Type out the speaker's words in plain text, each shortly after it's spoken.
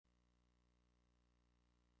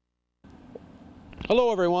Hello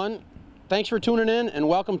everyone, thanks for tuning in and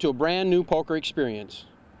welcome to a brand new poker experience.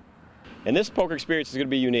 And this poker experience is going to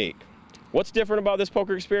be unique. What's different about this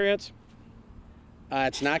poker experience?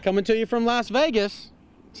 It's not coming to you from Las Vegas.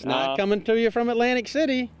 It's not coming to you from Atlantic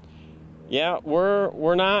City. Yeah,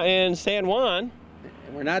 we're not in San Juan.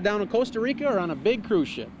 We're not down in Costa Rica or on a big cruise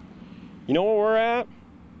ship. You know where we're at?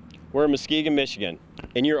 We're in Muskegon, Michigan,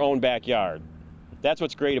 in your own backyard. That's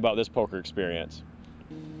what's great about this poker experience.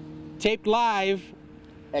 Taped live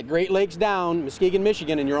at Great Lakes Down, Muskegon,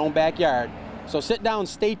 Michigan, in your own backyard. So sit down,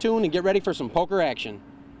 stay tuned, and get ready for some poker action.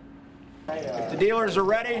 The dealers are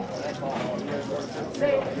ready.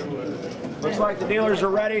 Looks like the dealers are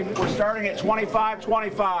ready. We're starting at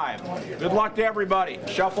 25-25. Good luck to everybody.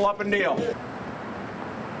 Shuffle up and deal.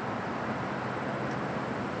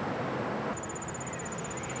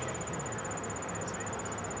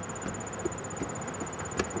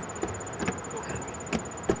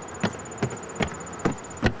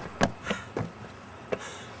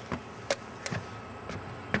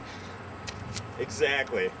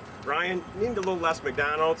 Exactly. Brian, you need a little less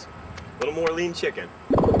McDonald's, a little more lean chicken.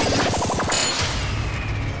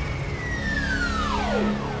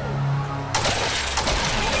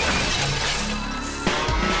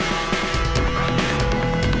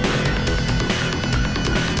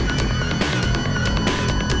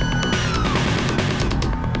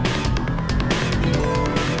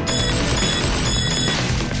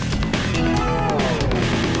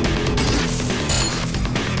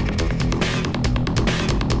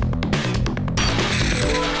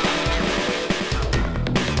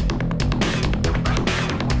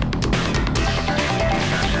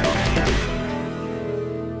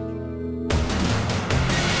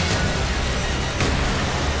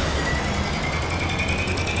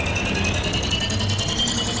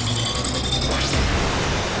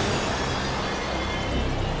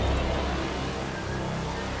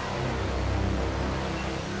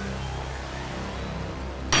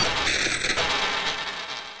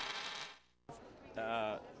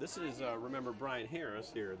 This is, remember, Brian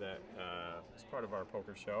Harris here that is part of our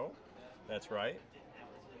poker show. That's right.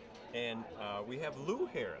 And we have Lou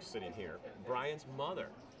Harris sitting here, Brian's mother.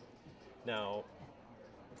 Now,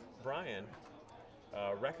 Brian,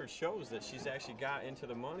 record shows that she's actually got into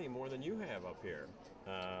the money more than you have up here.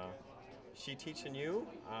 She teaching you?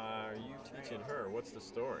 Are you teaching her? What's the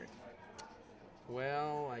story?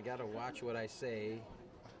 Well, I gotta watch what I say.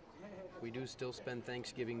 We do still spend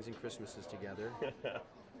Thanksgivings and Christmases together.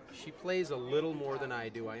 She plays a little more than I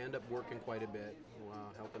do. I end up working quite a bit,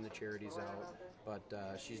 helping the charities out,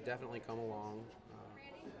 but she's definitely come along.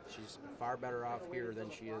 She's far better off here than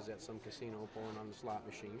she is at some casino pulling on the slot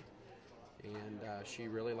machine, and she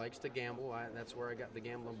really likes to gamble. That's where I got the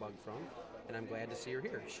gambling bug from, and I'm glad to see her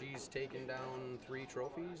here. She's taken down 3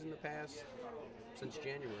 trophies in the past, since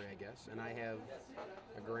January, I guess, and I have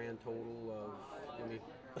a grand total of, I need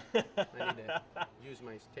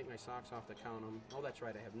to take my socks off to count them. Oh, that's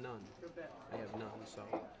right, I have none. So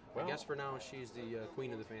well, I guess for now she's the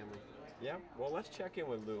queen of the family. Yeah, well, let's check in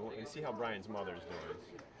with Lou and see how Brian's mother's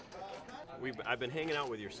doing. I've been hanging out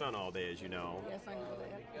with your son all day, as you know. Yes, I know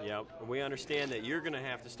that. Yep, we understand that you're going to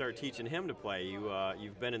have to start teaching him to play.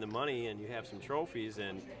 You've been in the money and you have some trophies,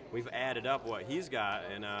 and we've added up what he's got,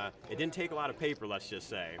 and it didn't take a lot of paper, let's just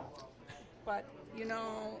say. But you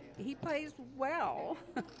know, he plays well.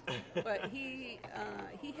 But he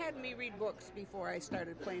had me read books before I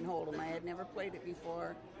started playing Hold'em. I had never played it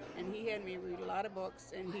before, and he had me read a lot of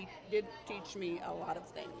books, and he did teach me a lot of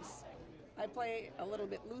things. I play a little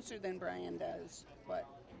bit looser than Brian does, but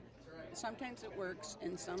sometimes it works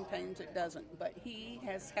and sometimes it doesn't. But he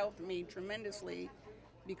has helped me tremendously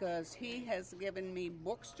because he has given me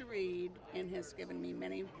books to read and has given me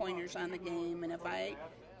many pointers on the game. And if I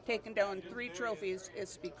taken down 3 trophies,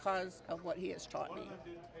 it's because of what he has taught me.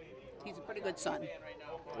 He's a pretty good son.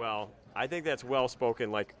 Well, I think that's well spoken,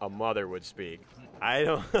 like a mother would speak. I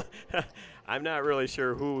don't. I'm not really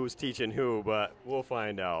sure who's teaching who, but we'll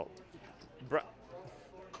find out.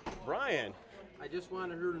 Brian. I just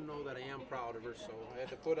wanted her to know that I am proud of her, so I had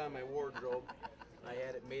to put on my wardrobe. I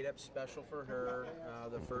had it made up special for her,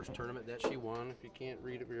 the first tournament that she won. If you can't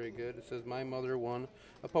read it very good, it says, "My mother won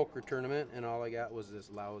a poker tournament," and all I got was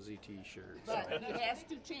this lousy T-shirt. But he has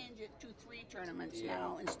to change it to 3 tournaments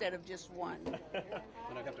now instead of just 1. Then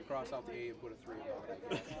I have to cross out the A and put a 3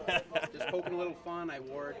 on it. Just poking a little fun. I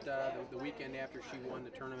wore it the weekend after she won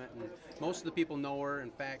the tournament, and most of the people know her.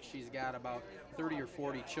 In fact, she's got about 30 or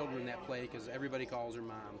 40 children that play because everybody calls her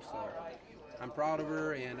mom. So I'm proud of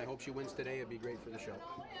her, and I hope she wins today. It'd be great for the show.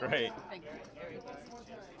 Great. Thank you.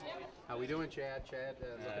 How we doing, Chad? Chad,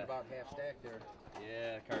 looking about half stacked there.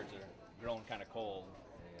 Yeah, the cards are growing kind of cold.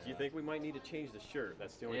 Do you think we might need to change the shirt?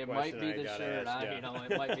 That's the only It question might be the I got shirt. asked. Yeah. You know,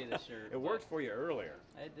 it might be the shirt. It worked for you earlier.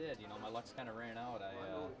 It did. You know, my luck's kind of ran out. I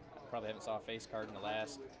probably haven't saw a face card in the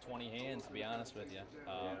last 20 hands, to be honest with you.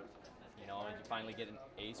 You know, and you finally get an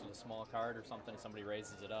ace with a small card or something, somebody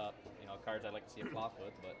raises it up. You know, cards I'd like to see a flop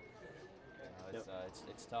with, but you know,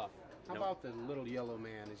 it's tough. How about the little yellow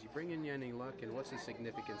man? Is he bringing you any luck, and what's the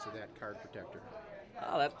significance of that card protector?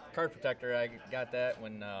 Oh, that card protector, I got that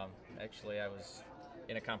when actually I was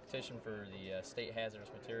in a competition for the State Hazardous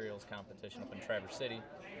Materials competition up in Traverse City,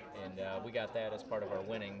 and we got that as part of our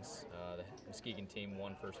winnings. The Muskegon team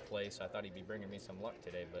won first place. I thought he'd be bringing me some luck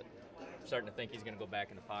today, but I'm starting to think he's going to go back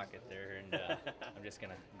in the pocket there, and I'm just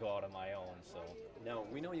going to go out on my own. So Now,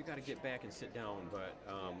 we know you got to get back and sit down, but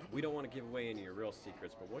we don't want to give away any of your real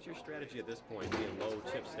secrets. But what's your strategy at this point, being low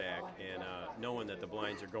chip stack and knowing that the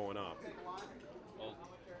blinds are going up? well,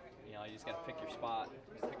 you know, you just got to pick your spot.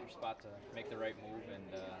 Pick your spot to make the right move, and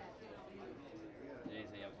geez,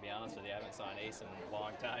 you know, to be honest with you, I haven't saw an ace in a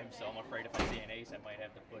long time, so I'm afraid if I see an ace, I might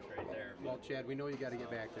have to push right there. Well, Chad, we know you got to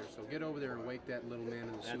get back there, so get over there and wake that little man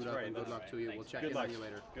in the suit up, and good luck to you. We'll check in on you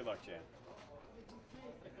later. Good luck, Chad.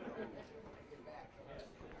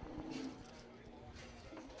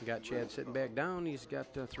 We got Chad sitting back down. He's got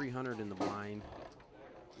 300 in the blind.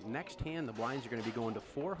 Next hand, the blinds are going to be going to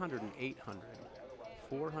 400 and 800.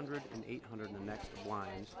 400 and 800 in the next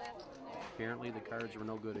blinds. Apparently, the cards were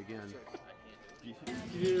no good again.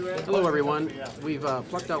 Hello, everyone. We've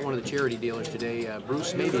plucked out one of the charity dealers today.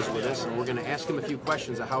 Bruce Mabey's with us, and we're going to ask him a few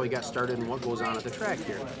questions of how he got started and what goes on at the track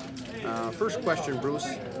here. First question, Bruce,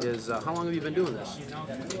 is how long have you been doing this?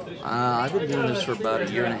 I've been doing this for about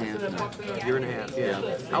a year and a half now. Year and a half,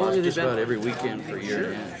 yeah. How long have you been? About every weekend for a year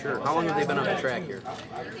and a half. Sure. How long have they been on the track here?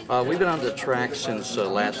 We've been on the track since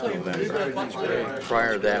last November.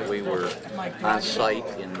 Prior to that, we were on site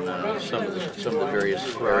in some of the various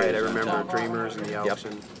areas. Right, I remember Dreamers and the Elks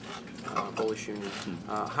and Polish Union.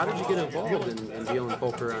 How did you get involved in dealing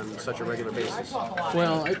poker on such a regular basis?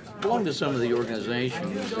 Well, I belonged to some of the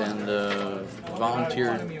organizations and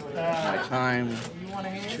volunteered my time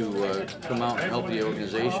to come out and help the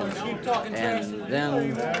organizations, and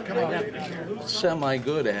then I got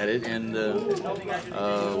semi-good at it, and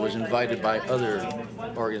was invited by other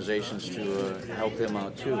organizations to help them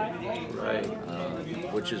out too. Right.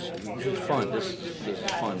 Which is fun. This is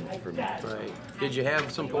fun for me. Right. Did you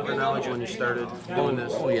have some poker knowledge when you started doing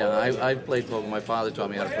this? Oh yeah, I played poker. My father taught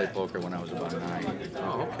me how to play poker when I was about 9.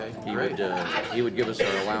 Oh, okay. He would give us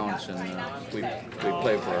our allowance, and we'd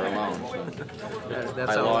play for our allowance.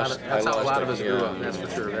 That's how a lot of us grew up. That's for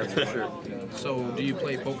sure. That's for sure. So, do you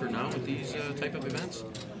play poker now with these type of events?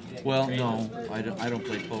 Well, no, I don't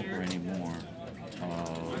play poker anymore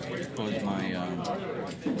because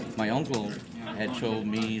my uncle had told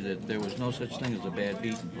me that there was no such thing as a bad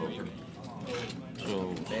beat in poker.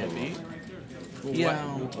 So bad beat?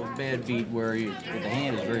 Yeah, a bad beat where the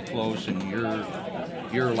hand is very close and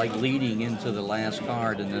you're like leading into the last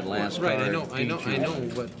card, and the last right, card. I know,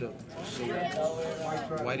 but so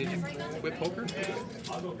why did you quit poker?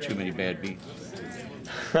 Too many bad beats.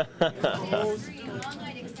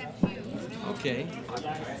 Okay.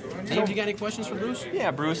 Dave, you got any questions for Bruce?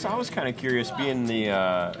 Yeah, Bruce, I was kind of curious, being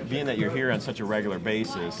that you're here on such a regular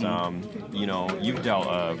basis. You know, you've dealt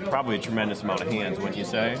probably a tremendous amount of hands, wouldn't you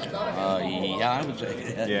say? Yeah, I would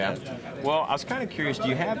say that. Yeah. Well, I was kind of curious. Do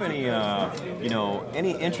you have any,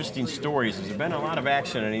 any interesting stories? Has there been a lot of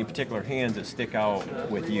action on any particular hands that stick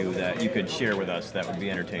out with you that you could share with us that would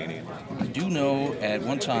be entertaining? I do know at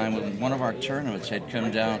one time when one of our tournaments had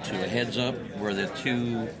come down to a heads-up where the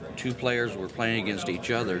two players were playing against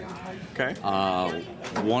each other. Okay.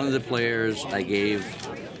 One of the players I gave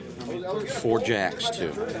 4 jacks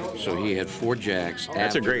to, so he had 4 jacks.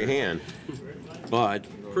 That's a great hand. But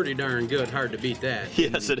pretty darn good. Hard to beat that.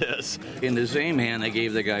 Yes, it is. In the same hand, I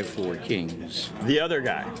gave the guy 4 kings. The other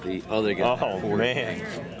guy. The other guy. Oh, 4 man.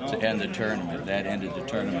 kings to end the tournament. That ended the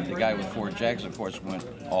tournament. The guy with 4 jacks, of course, went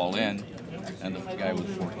all in, and the guy with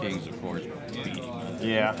 4 kings, of course, beat him.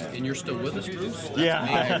 Yeah. And you're still with us, Bruce?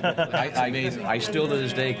 Yeah. I still to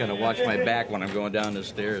this day kind of watch my back when I'm going down the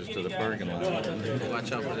stairs to the parking lot.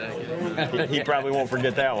 Watch out for that. He probably won't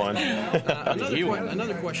forget that one.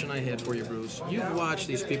 Another question I had for you, Bruce. You've watched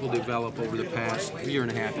these people develop over the past year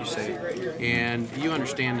and a half, you say, and you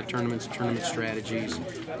understand the tournament strategies.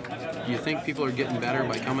 Do you think people are getting better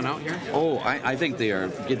by coming out here? Oh, I think they are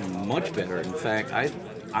getting much better. In fact, I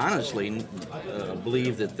honestly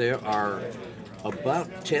believe that there are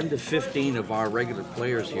about 10 to 15 of our regular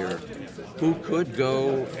players here who could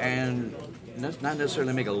go and not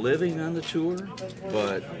necessarily make a living on the tour,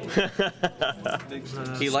 but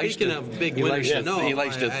he likes Speaking to, of big he winners, likes to, he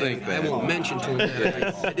likes to think I that. won't mention to him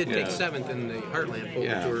that I did take 7th in the Heartland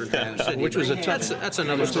Poker Tour in Traverse City, which was a but tough. That's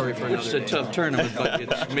another story for Which is another a day. tough tournament, but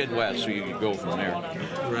it's Midwest, so you can go from there.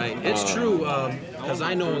 Right. It's true, because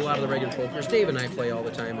I know a lot of the regular pokers. Dave and I play all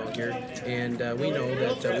the time out here, and we know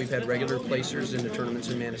that we've had regular placers in the tournaments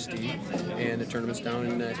in Manistee and the tournaments down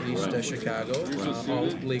in East Chicago, all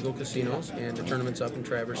legal casinos, and the tournaments up in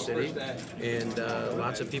Traverse City, and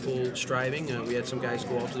lots of people striving. We had some guys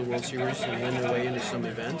go out to the World Series and win their way into some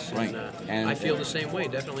events. Right. And And- I feel the same way.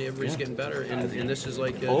 Definitely everybody's getting better, and this is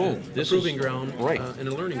like This a proving is- ground right. and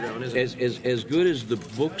a learning ground, isn't it? As good as the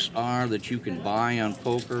books are that you can buy on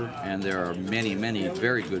poker, and there are many, many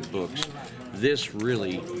very good books, this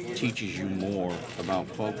really teaches you more about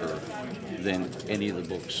poker than any of the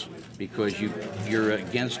books, because you're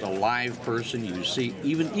against a live person. You see,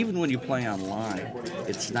 even when you play online,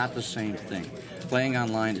 it's not the same thing. Playing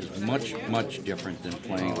online is much different than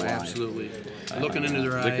playing live. Absolutely. Looking into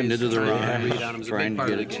their eyes, Looking into their trying to eyes, read on them is a trying big to part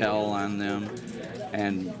get of a the game. tell on them,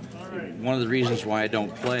 and one of the reasons why I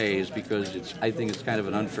don't play is because I think it's kind of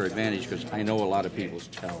an unfair advantage, because I know a lot of people's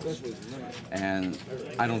tells, and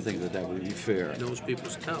I don't think that would be fair. Knows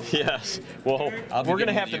people's tell. Yes. Well, I'll be we're going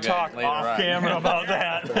to giving have to you guys talk later off on. camera about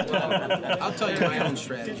that. I'll tell you my own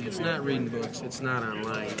strategy. It's not reading books. It's not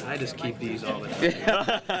online. I just keep these all the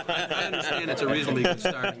time. I understand it's a reasonably good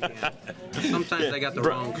starting camp. Sometimes I got the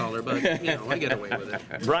wrong color, but I get away with it.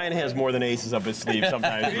 Brian has more than aces up his sleeve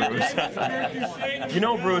sometimes, Bruce. You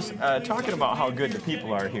know, Bruce, talking about how good the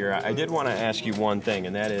people are here, I did want to ask you one thing,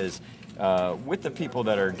 and that is, with the people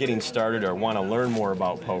that are getting started or want to learn more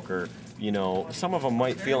about poker, some of them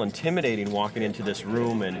might feel intimidating walking into this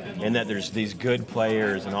room and that there's these good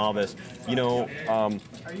players and all this.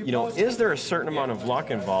 Is there a certain amount of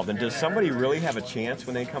luck involved? And does somebody really have a chance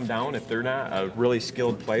when they come down if they're not a really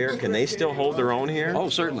skilled player? Can they still hold their own here? Oh,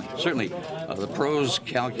 certainly. The pros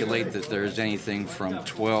calculate that there's anything from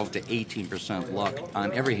 12 to 18% luck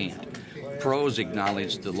on every hand. Pros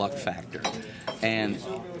acknowledge the luck factor. And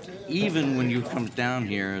even when you come down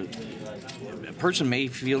here, a person may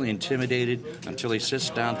feel intimidated until he sits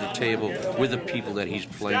down at the table with the people that he's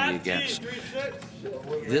playing against.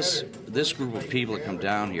 This group of people that come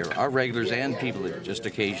down here, our regulars and people that just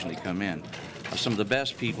occasionally come in, are some of the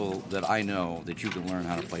best people that I know that you can learn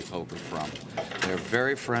how to play poker from. They're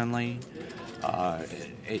very friendly.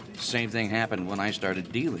 Same thing happened when I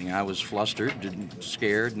started dealing. I was flustered and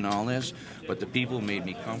scared and all this, but the people made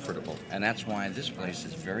me comfortable. And that's why this place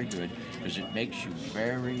is very good, because it makes you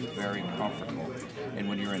very, very comfortable. And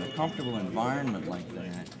when you're in a comfortable environment like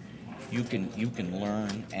that, you can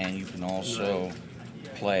learn, and you can also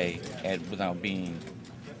play without being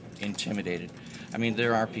intimidated. I mean,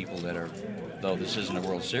 there are people that are, though this isn't a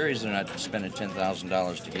World Series, they're not spending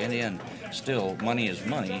 $10,000 to get in. Still, money is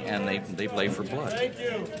money, and they play for blood.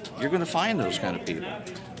 You're going to find those kind of people.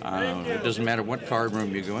 It doesn't matter what card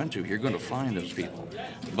room you go into, you're going to find those people.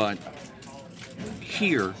 But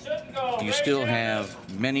here, you still have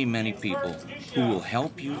many, many people who will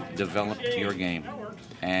help you develop your game.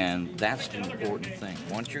 And that's the important thing.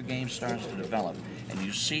 Once your game starts to develop, and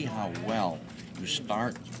you see how well you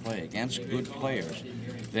start to play against good players,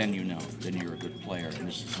 then then you're a good player, and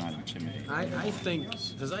this is not intimidating. I think,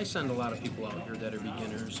 because I send a lot of people out here that are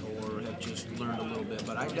beginners or have just learned a little bit,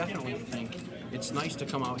 but I definitely think it's nice to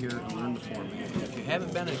come out here and learn the format. If you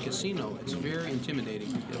haven't been in a casino, it's very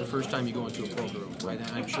intimidating the first time you go into a poker room, right? And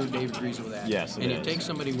I'm sure Dave agrees with that. Yes, it And you is. take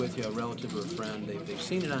somebody with you, a relative or a friend, they've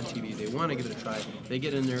seen it on TV, they want to give it a try, they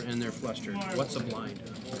get in there and they're flustered. What's a blind?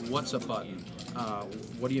 What's a button?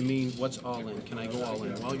 What do you mean, what's all in? Can I go all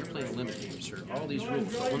in? Well, you're playing a limit game, sir. All these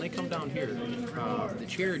rules. But when they come down here, the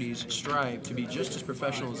charities strive to be just as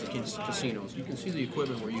professional as the casinos. You can see the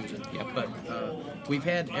equipment we're using. Yep. But we've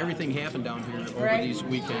had everything happen down here over these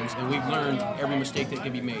weekends, and we've learned every mistake that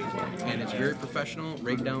can be made. And it's very professional,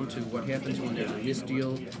 right down to what happens when there's a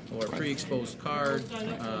misdeal or a pre-exposed card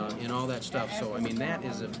and all that stuff. So, I mean, that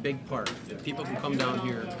is a big part. If people can come down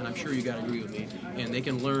here, and I'm sure you got to agree with me, and they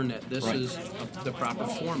can learn that this is the proper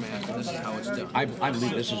format, and this is how it's done. I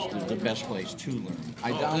believe this is the best place to learn.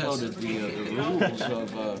 I downloaded the rules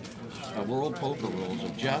of World Poker Rules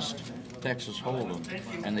of just Texas Hold'em,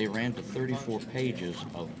 and they ran to 34 pages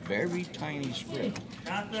of very tiny script.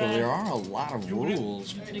 So there are a lot of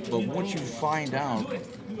rules, but once you find out,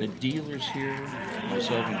 the dealers here,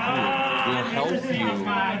 myself included, will help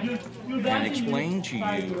you and explain to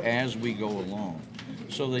you as we go along,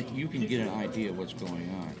 so that you can get an idea of what's going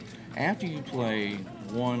on. After you play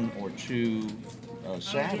one or two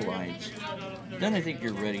satellites, then I think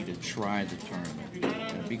you're ready to try the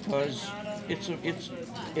tournament, because it's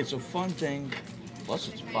a fun thing. Plus,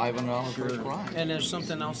 it's a $500 first prize. And there's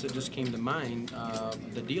something else that just came to mind.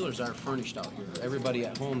 The dealers aren't furnished out here. Everybody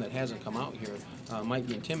at home that hasn't come out here might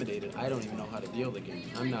be intimidated. I don't even know how to deal the game.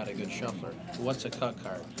 I'm not a good shuffler. What's a cut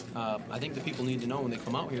card? I think the people need to know when they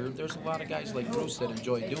come out here, there's a lot of guys like Bruce that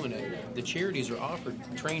enjoy doing it. The charities are offered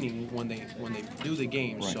training when they do the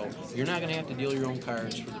game, Right. so you're not going to have to deal your own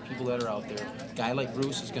cards for the people that are out there. A guy like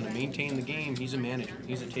Bruce is going to maintain the game. He's a manager.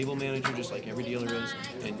 He's a table manager just like every dealer is,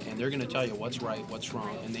 and they're going to tell you what's right, what's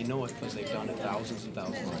wrong, and they know it because they've done it thousands and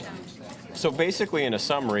thousands of times. So basically, in a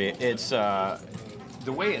summary, it's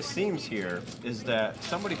the way it seems here is that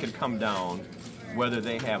somebody could come down, whether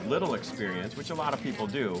they have little experience, which a lot of people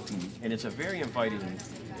do, and it's a very inviting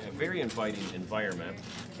environment,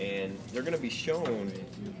 and they're going to be shown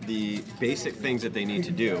the basic things that they need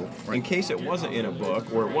to do. In case it wasn't in a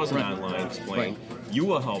book or it wasn't online explained, you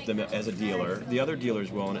will help them as a dealer, the other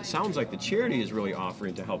dealers will, and it sounds like the charity is really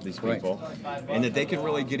offering to help these people, and that they can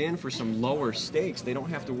really get in for some lower stakes. They don't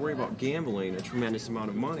have to worry about gambling a tremendous amount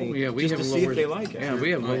of money just to see if they like it. Yeah,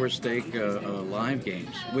 we have lower stake live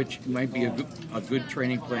games, which might be a good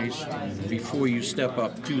training place before you step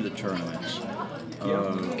up to the tournaments.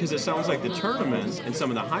 Because it sounds like the tournaments and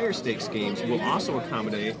some of the higher stakes games will also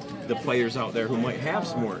accommodate the players out there who might have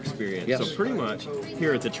some more experience. Yes. So pretty much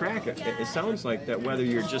here at the track, it sounds like that whether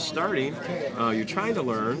you're just starting, you're trying to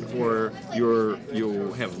learn, or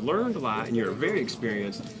you have learned a lot and you're very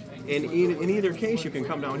experienced, and in either case, you can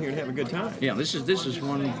come down here and have a good time. Yeah, this is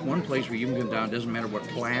one place where you can come down. It doesn't matter what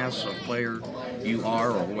class of player you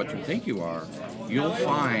are or what you think you are. You'll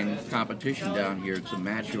find competition down here to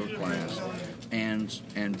match your class and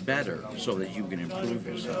better, so that you can improve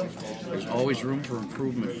yourself. There's always room for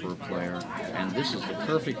improvement for a player, and this is the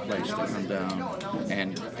perfect place to come down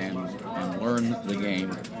and learn the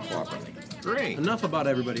game properly. Great. Enough about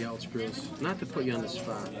everybody else, Bruce. Not to put you on the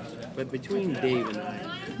spot, but between Dave and I,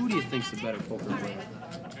 who do you think's the better poker player?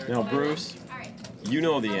 Now, Bruce, you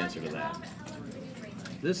know the answer to that.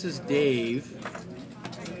 This is Dave.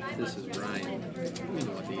 This is Brian. We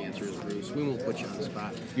know what the answer is, Bruce. We won't put you on the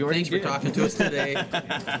spot. Thanks for talking to us today,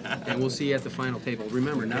 and we'll see you at the final table.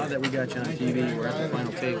 Remember, now that we got you on TV, we're at the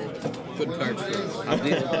final table. Good cards for us.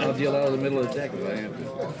 I'll deal out of the middle of the deck if I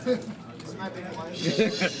have to.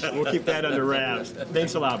 We'll keep that under wraps.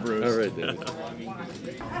 Thanks a lot, Bruce. All right, David.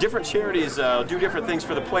 Different charities do different things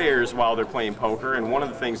for the players while they're playing poker, and one of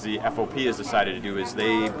the things the FOP has decided to do is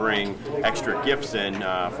they bring extra gifts in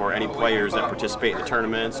for any players that participate in the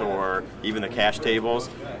tournaments or even the cash tables.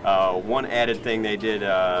 One added thing they did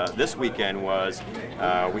this weekend was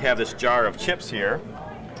we have this jar of chips here,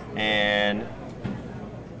 and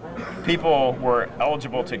people were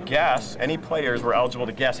eligible to guess, any players were eligible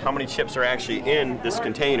to guess how many chips are actually in this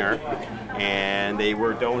container, and they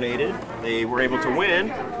were donated. They were able to win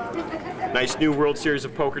nice new World Series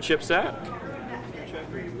of Poker chip set.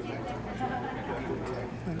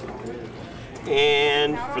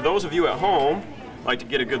 And for those of you at home, I'd like to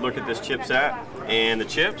get a good look at this chip set and the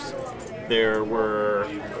chips. There were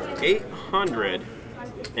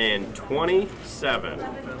 827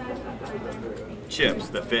 chips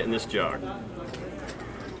that fit in this jug.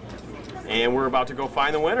 And we're about to go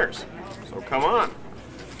find the winners. So come on.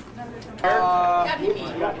 Hang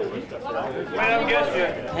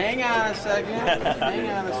on a second. Hang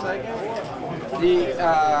on a second. The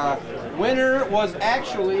winner was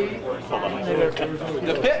actually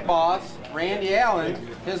the pit boss, Randy Allen.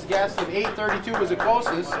 His guess of 832 was the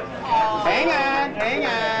closest. Hang on, hang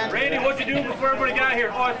on. Randy, what'd you do before everybody got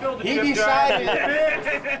here? Oh, I filled the chip jar.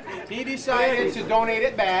 He decided to donate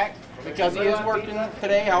it back because he is working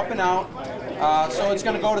today, helping out. So it's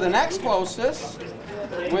going to go to the next closest,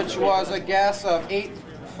 which was a guess of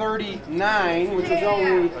 839, which was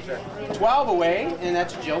only 12 away, and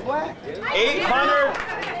that's Jill Black.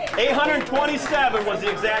 827 was the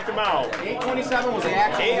exact amount. 827 was the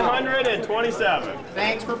actual amount. 827.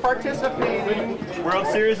 Thanks for participating. World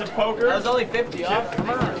Series of Poker. That was only 50 off.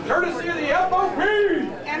 Courtesy of the FOP.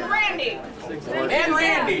 And Randy. And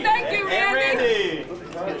Randy. Thank you, And Randy.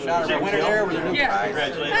 Randy. Shot of a winner there with a new prize.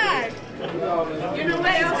 Congratulations. Hi. You know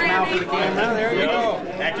what else, Smile for the Randy? camera. There you go.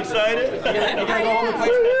 Act excited? You're gonna go home and play.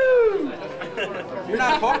 You're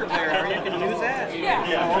not a poker player, are you? Can you use that?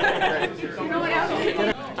 Yeah. You know what else?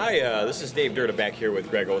 Hi, this is Dave Durda back here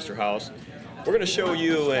with Greg Osterhaus. We're going to show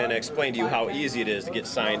you and explain to you how easy it is to get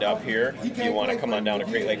signed up here if you want to come on down to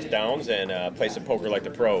Great Lakes Downs and play some poker like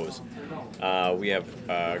the pros. We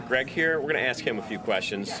have Greg here. We're going to ask him a few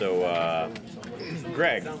questions. So,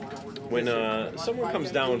 Greg, when someone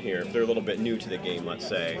comes down here, if they're a little bit new to the game, let's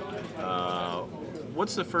say,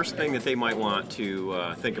 what's the first thing that they might want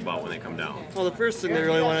to think about when they come down? Well, the first thing they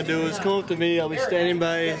really want to do is come up to me. I'll be standing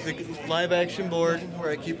by the live action board where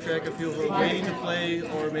I keep track of people who are waiting to play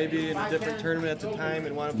or maybe in a different tournament at the time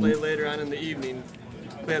and want to play later on in the evening.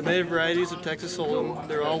 We have many varieties of Texas Hold'em.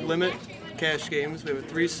 They're all limit cash games. We have a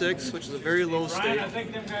 3-6, which is a very low stake.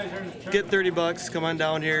 Get $30, come on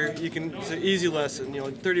down here. It's an easy lesson.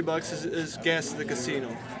 30 bucks is gas to the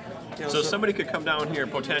casino. So somebody could come down here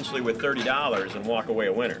potentially with $30 and walk away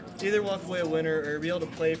a winner. Either walk away a winner or be able to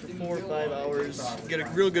play for 4 or 5 hours, get a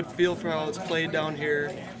real good feel for how it's played down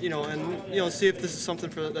here, and see if this is something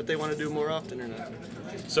that they want to do more often or not.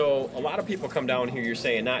 So a lot of people come down here, you're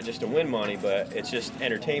saying not just to win money, but it's just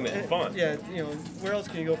entertainment and fun. Yeah, where else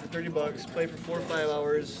can you go for $30, play for 4 or 5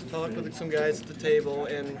 hours, talk with some guys at the table,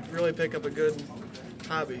 and really pick up a good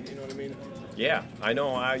hobby, you know what I mean? Yeah, I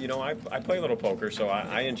know. I play a little poker, so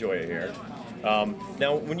I enjoy it here.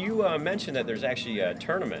 Now, when you mentioned that there's actually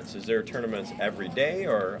tournaments, is there tournaments every day,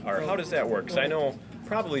 or how does that work? Because I know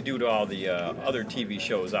probably due to all the other TV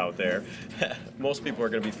shows out there, most people are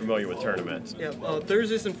going to be familiar with tournaments. Yeah,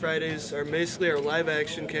 Thursdays and Fridays are basically our live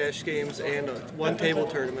action cash games and one table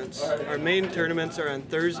tournaments. Our main tournaments are on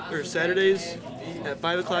Saturdays at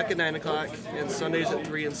 5 o'clock and 9 o'clock, and Sundays at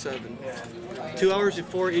 3 and 7. 2 hours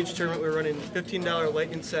before each tournament, we're running $15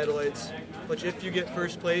 Lightning Satellites, which if you get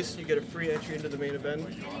first place, you get a free entry into the main event.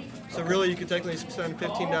 So really, you could technically spend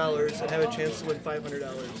 $15 and have a chance to win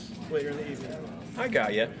 $500 later in the evening. I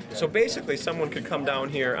got you. So basically, someone could come down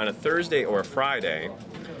here on a Thursday or a Friday,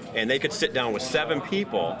 and they could sit down with 7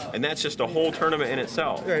 people, and that's just a whole tournament in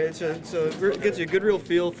itself. Right, so it gets you a good real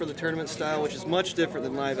feel for the tournament style, which is much different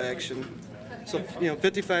than live action. So,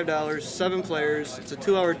 $55, 7 players, it's a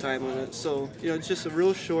 2-hour time limit. So, it's just a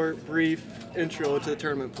real short, brief intro to the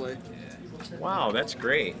tournament play. Wow, that's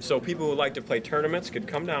great. So people who like to play tournaments could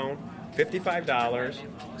come down, $55,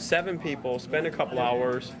 7 people, spend a couple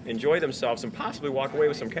hours, enjoy themselves, and possibly walk away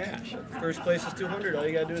with some cash. First place is $200. All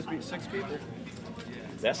you got to do is beat 6 people.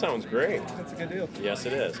 That sounds great. That's a good deal. Yes,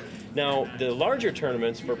 it is. Now, the larger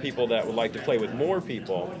tournaments for people that would like to play with more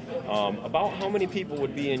people, about how many people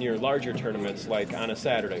would be in your larger tournaments, like on a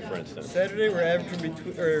Saturday, for instance? Saturday, we're averaging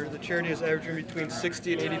the charity is averaging between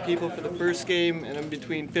 60 and 80 people for the first game, and then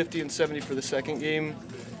between 50 and 70 for the second game.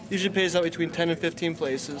 Usually pays out between 10 and 15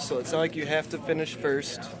 places, so it's not like you have to finish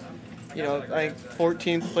first. I think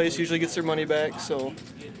 14th place usually gets their money back, so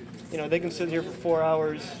they can sit here for 4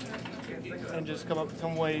 hours and just come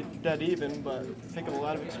away dead even, but pick up a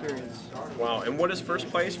lot of experience. Wow, and what is first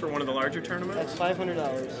place for one of the larger tournaments? That's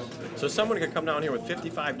 $500. So someone could come down here with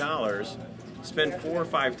 $55, spend 4 or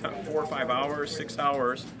 5 hours, 6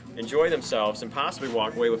 hours, enjoy themselves, and possibly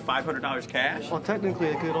walk away with $500 cash? Well, technically,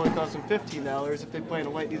 it could only cost them $15 if they play in a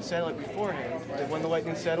Lightning Satellite beforehand. If they win the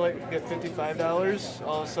Lightning Satellite, get $55.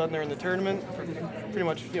 All of a sudden, they're in the tournament for pretty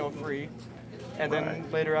much free. And then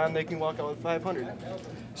later on, they can walk out with $500.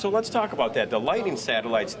 So let's talk about that. The Lightning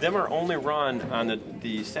Satellites, them are only run on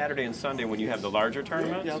the Saturday and Sunday when you have the larger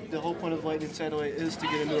tournaments? Yeah, the whole point of the Lightning Satellite is to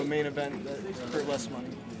get into a main event for less money.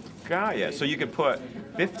 Got ya. So you could put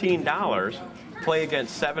 $15, play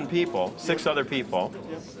against 7 people, 6 other people.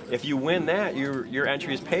 Yep. If you win that, your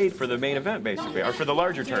entry is paid for the main event, basically, or for the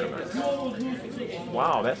larger tournaments.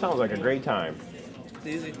 Wow, that sounds like a great time. It's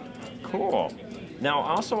easy. Cool. Now,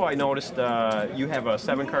 also, I noticed you have a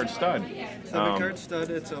 7-card stud. 7-card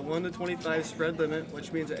stud. It's a 1 to 25 spread limit,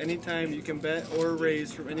 which means at any time you can bet or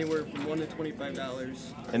raise from anywhere from $1 to $25.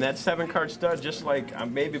 And that 7-card stud, just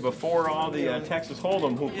like maybe before all the Texas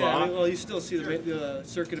Hold'em hoopla. Yeah, well, you still see the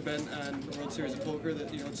circuit event on the World Series of Poker.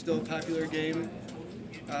 That it's still a popular game.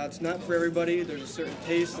 It's not for everybody. There's a certain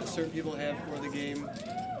taste that certain people have for the game.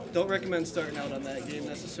 Don't recommend starting out on that game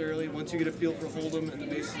necessarily. Once you get a feel for Hold'em and the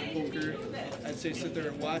basis of poker, I'd say sit there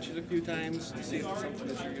and watch it a few times to see if it's something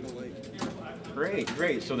that you're going to like. Great,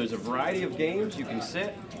 great. So there's a variety of games you can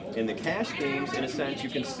sit. In the cash games, in a sense, you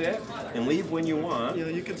can sit and leave when you want.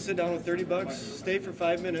 You can sit down with $30, stay for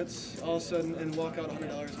 5 minutes, all of a sudden, and walk out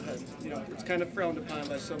 $100 ahead. It's kind of frowned upon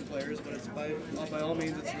by some players, but it's by all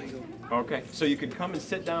means, it's legal. Okay, so you could come and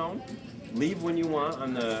sit down, leave when you want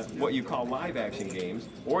on what you call live action games,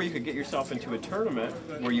 or you could get yourself into a tournament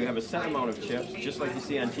where you have a set amount of chips, just like you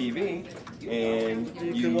see on TV,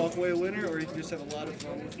 and you can walk away a winner, or you can just have a lot of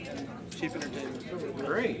fun and cheap entertainment.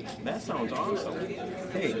 Great, that sounds awesome.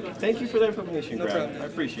 Hey, thank you for the information, No Greg. problem. I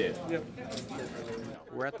appreciate it. Yep.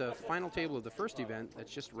 We're at the final table of the first event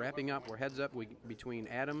that's just wrapping up. We're heads up between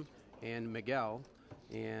Adam and Miguel.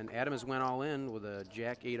 And Adam has went all in with a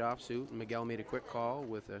Jack-8 offsuit, and Miguel made a quick call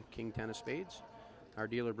with a King-10 of spades. Our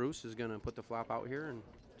dealer, Bruce, is going to put the flop out here and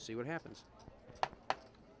see what happens. Come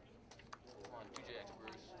on, 2 jacks,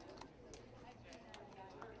 Bruce.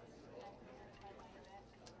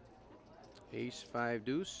 Ace-5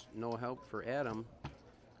 deuce, no help for Adam.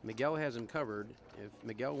 Miguel has him covered. If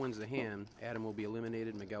Miguel wins the hand, Adam will be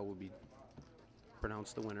eliminated. Miguel will be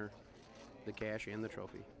pronounced the winner, the cash and the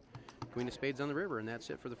trophy. Queen of spades on the river, and that's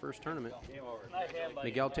it for the first tournament.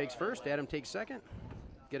 Miguel takes first, Adam takes second.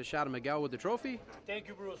 Get a shot of Miguel with the trophy. Thank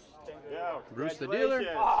you, Bruce. Thank you. Yeah, Bruce the dealer.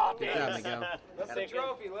 Oh, Good job, Miguel. The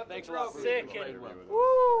trophy. Thanks a lot. Second.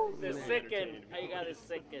 Woo! The second. I got a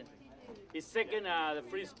second. He's second, the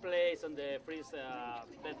first place on the first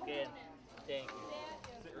bet game. Thank you.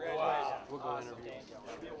 Wow. We'll go interview.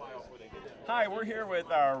 Hi, we're here with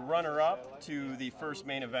our runner-up to the first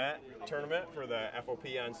main event tournament for the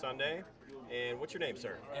FOP on Sunday. And what's your name,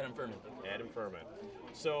 sir? Adam Furman. Adam Furman.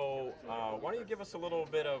 So why don't you give us a little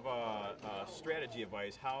bit of strategy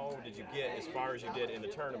advice? How did you get as far as you did in the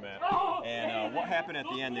tournament? And what happened at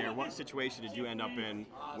the end there? What situation did you end up in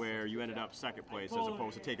where you ended up second place as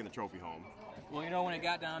opposed to taking the trophy home? Well, you know, when it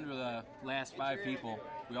got down to the last 5 people,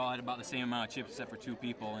 we all had about the same amount of chips except for 2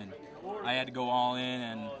 people, and I had to go all in,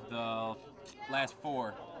 and the last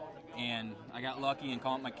 4, and I got lucky and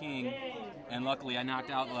called my king, and luckily I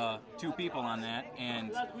knocked out 2 people on that,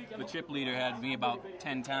 and the chip leader had me about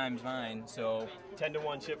 10 times mine, so...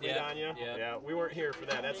 10-to-1 chip lead on you? Yeah, we weren't here for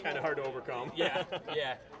that. That's kind of hard to overcome. Yeah.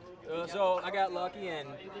 So I got lucky, and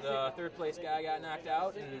the third place guy got knocked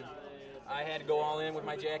out, and I had to go all in with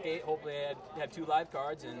my Jack-8. Hopefully I had 2 live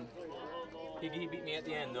cards, and he beat me at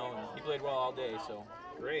the end, though, and he played well all day, so...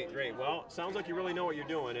 Great, great. Well, sounds like you really know what you're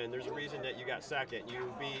doing, and there's a reason that you got second.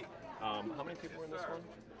 You beat, how many people were in this one?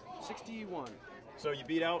 61. So you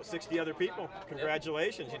beat out 60 other people.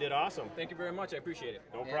 Congratulations, you did awesome. Thank you very much, I appreciate it.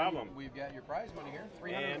 No problem. We've got your prize money here.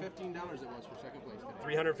 $315 it was for second place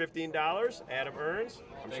today. $315 Adam earns.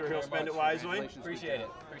 I'm sure he'll spend it wisely. Appreciate it.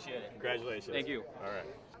 Congratulations. Thank you. All right.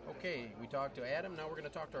 Okay, we talked to Adam. Now we're going to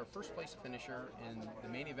talk to our first place finisher in the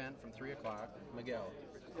main event from 3 o'clock, Miguel.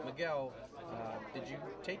 Miguel, did you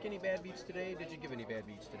take any bad beats today? Did you give any bad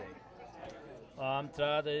beats today? I'm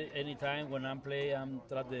trying anytime when I'm playing, I'm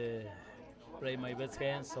trying to play my best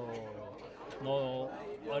hand. So no,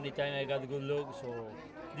 anytime I got a good look. So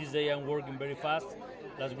this day I'm working very fast.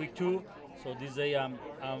 Last week too. So this day I'm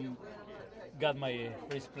got my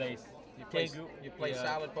first place. You play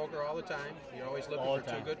solid poker all the time. You're always looking for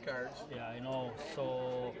 2 good cards. Yeah, I know.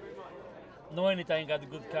 So no, anytime got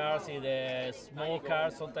good cards. The small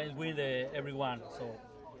cards sometimes win everyone. So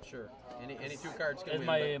sure. Any 2 cards can it's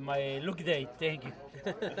win. my lucky day. Thank you.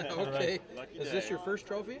 Okay. Is this your first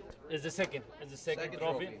trophy? It's the second. It's the second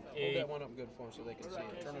trophy. Hold that one up good for them so they can see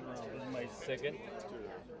it. Turn it around. It's my second.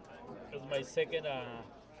 It's my second.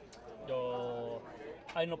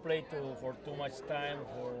 I don't play for too much time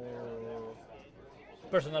for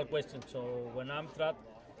personal questions. So when I'm trapped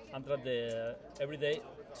every day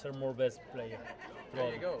serve more best player.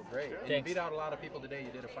 There you go, great. And you Thanks. beat out a lot of people today.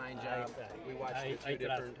 You did a fine job. We watched you 2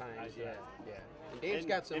 different times. Yeah. And Dave's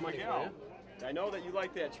got some money Miguel, for you. I know that you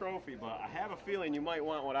like that trophy, but I have a feeling you might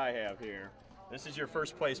want what I have here. This is your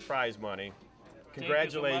first place prize money.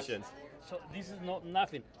 Congratulations. So this is not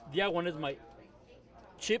nothing. The other one is my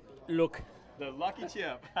chip look. The lucky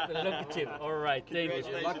chip. The lucky chip. All right, thank It was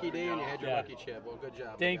you. your lucky day and you had your lucky chip. Well, good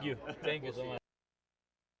job. Thank Miguel. you. Thank you so much.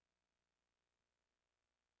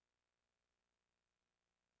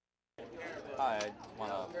 Hi, I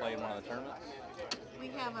want to play in one of the tournaments. We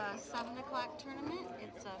have a 7 o'clock tournament.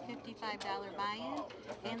 It's a $55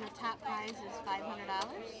 buy-in, and the top prize is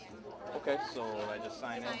 $500. Okay, so I just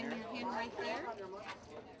sign in Sign here. your hand right there.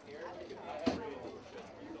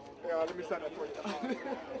 Yeah, let me sign that for you.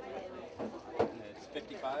 It's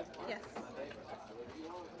 55. Yes.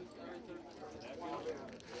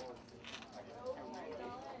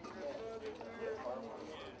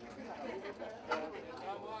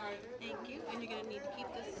 Thank you. And you're going to need to keep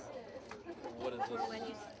this. What is this? When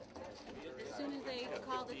you, as soon as they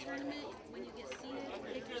call the tournament, when you get seated,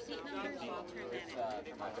 pick your seat numbers, you'll turn that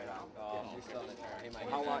in.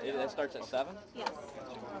 How long? It starts at 7? Yes.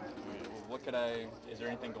 What could I? Is there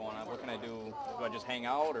anything going on? What can I do? Do I just hang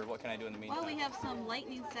out, or what can I do in the meantime? Well, we have some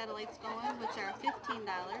lightning satellites going, which are $15.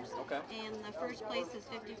 Okay. And the first place is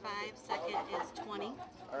 $55, second is $20.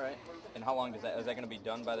 All right. And how long is that going to be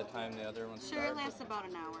done by the time the other ones Sure, start? it lasts about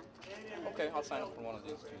an hour. Okay, I'll sign up for one of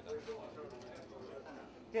these 2 then.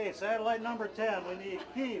 Okay, satellite number 10, we need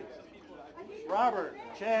Keith, Robert,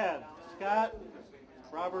 Chad, Scott,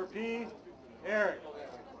 Robert P., Eric.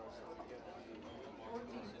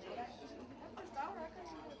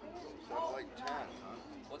 Satellite 10, huh?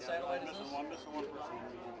 What satellite is this? Missing one person.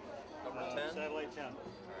 Number 10? Satellite 10.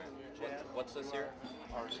 Chad. What's this here?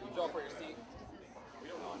 RC. Go for your seat.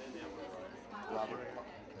 Robert.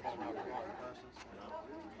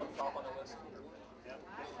 Top on the list. Yep.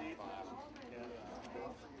 Seat. Yeah.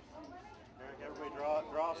 Eric, everybody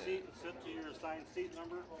draw a seat and sit to your assigned seat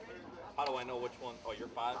number. How do I know which one? Oh, you're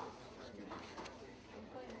 5?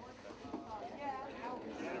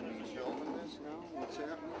 Filming this now? What's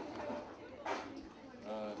happening? I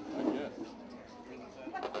guess.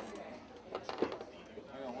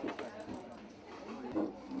 Hang on 1 second.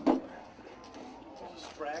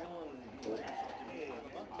 Straggling.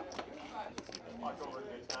 Watch over a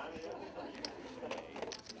good time.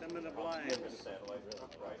 10-minute blind. Satellite,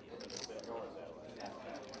 right?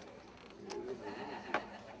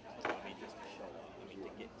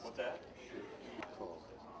 What's that?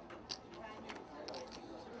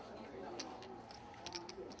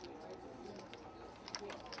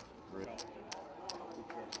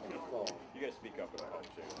 You guys speak up at all,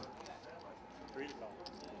 too. Free to call.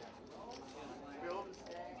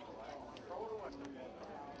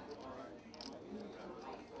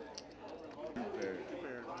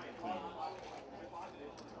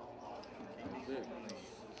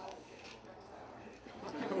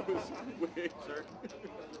 Wait, sir.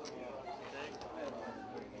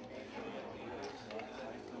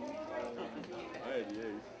 I had the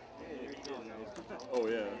ace. Oh,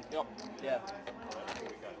 yeah. Yep. Yeah.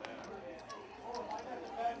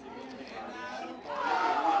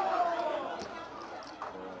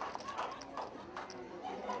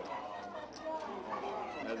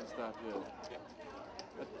 Hasn't stopped yet.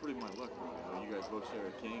 That's pretty my luck, though. You guys both share a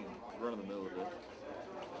king. Run in the middle of it.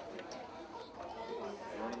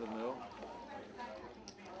 Run in the middle.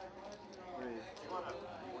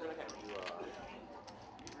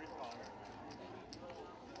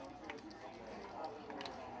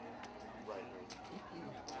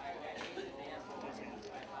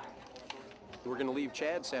 We're going to leave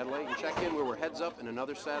Chad's satellite and check in where we're heads up in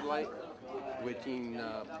another satellite between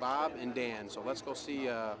Bob and Dan. So let's go see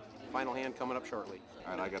final hand coming up shortly.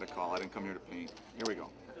 All right, I got a call. I didn't come here to paint. Here we go.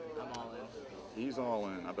 I'm all in. He's all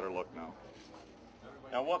in. I better look now.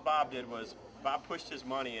 Now, what Bob did was Bob pushed his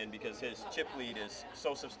money in because his chip lead is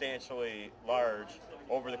so substantially large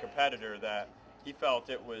over the competitor that he felt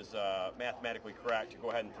it was mathematically correct to go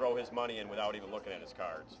ahead and throw his money in without even looking at his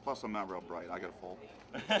cards. Plus, I'm not real bright. I got a full.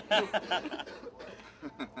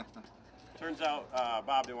 Turns out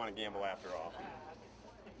Bob didn't want to gamble after all.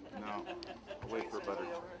 No. I'll wait for a better.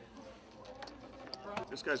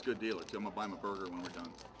 This guy's a good dealer, too. I'm going to buy him a burger when we're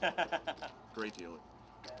done. Great dealer.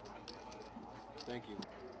 Thank you.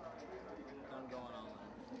 I'm going on.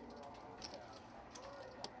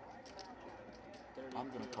 I'm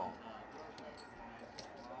going to call.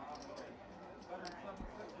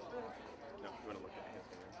 No, you want to look at it.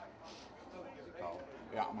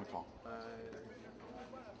 Yeah, I'm going to call.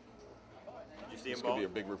 Did you see It's them going to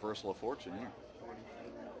both? be a big reversal of fortune here.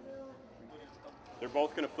 They're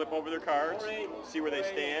both going to flip over their cards, see where they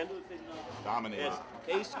stand. Dominating. It's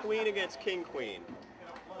ace-queen against king-queen.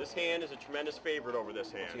 This hand is a tremendous favorite over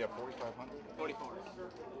this hand. Does he have 4,500? 44.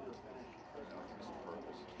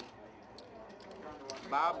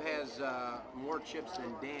 Bob has more chips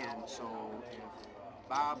than Dan, so if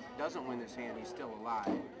Bob doesn't win this hand, he's still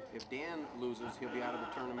alive. If Dan loses, he'll be out of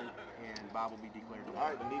the tournament, and Bob will be declared the winner. All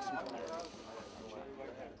right, then need some.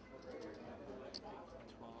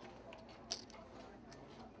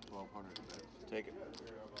 1,200. Take it.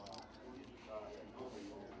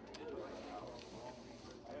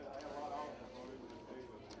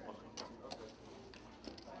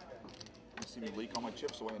 You see me leak all my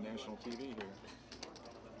chips away on national TV here.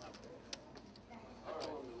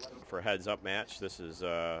 For a heads-up match, this is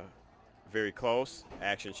very close.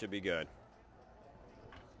 Action should be good.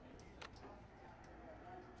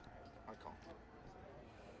 I call.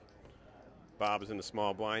 Bob is in the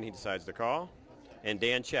small blind. He decides to call. And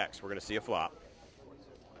Dan checks. We're going to see a flop.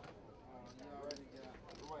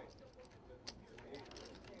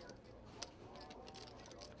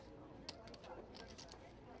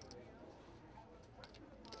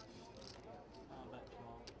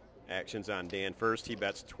 Action's on Dan first. He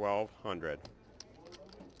bets 1,200.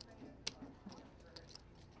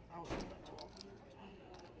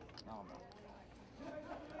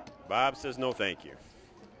 Bob says no thank you.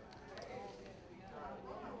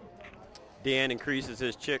 Dan increases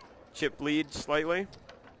his chip lead slightly.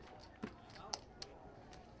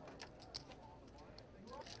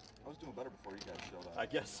 I was doing better before you guys showed up. I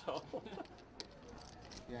guess so.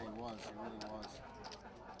 Yeah, he was. He really was.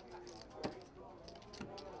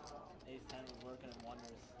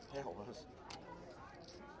 wonders. Yeah, it was.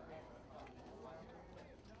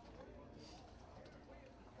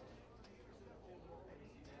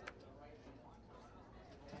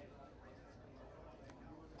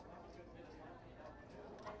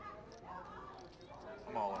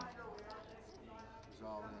 I'm all in. He's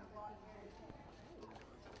all in.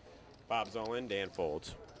 Bob's all in, Dan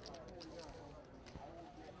folds.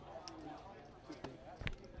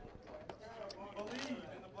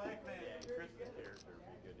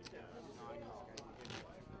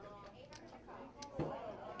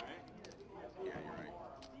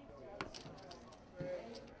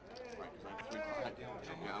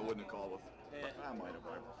 Yeah, I wouldn't have called with. I might have.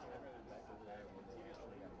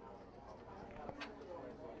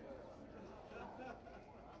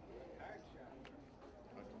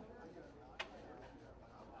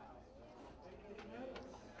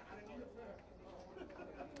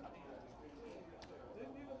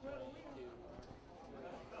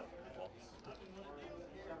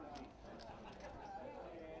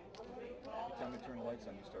 Every time we turn the lights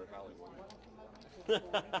on, you start Hollywood.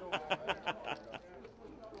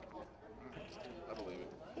 I believe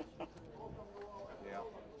it. Yeah.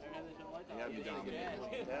 He had me dominated.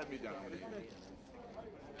 He had me dominated.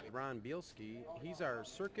 Ron Bielski, he's our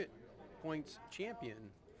circuit points champion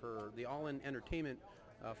for the All-In Entertainment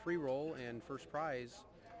free roll and first prize.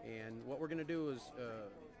 And what we're going to do is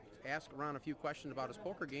ask Ron a few questions about his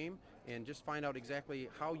poker game and just find out exactly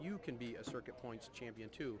how you can be a circuit points champion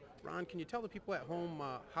too. Ron, can you tell the people at home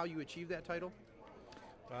how you achieved that title?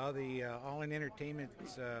 Well, the All-In Entertainment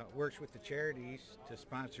works with the charities to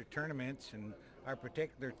sponsor tournaments, and our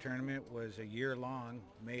particular tournament was a year long,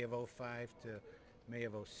 May of '05 to May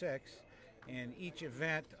of '06, and each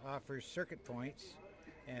event offers circuit points,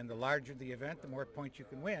 and the larger the event, the more points you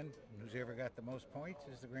can win. Who's ever got the most points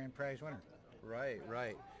is the grand prize winner. Right,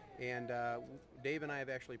 right. And Dave and I have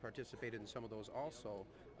actually participated in some of those also.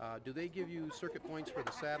 Do they give you circuit points for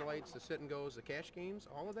the satellites, the sit-and-goes, the cash games,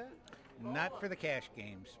 all of that? Not for the cash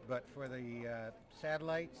games, but for the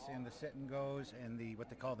satellites and the sit-and-goes and the what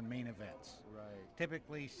they call the main events. Right.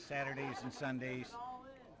 Typically Saturdays and Sundays,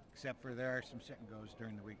 except for there are some sit-and-goes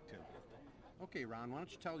during the week too. Okay, Ron, why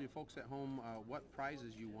don't you tell you folks at home what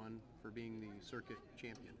prizes you won for being the circuit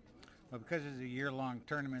champion? Well, because it's a year-long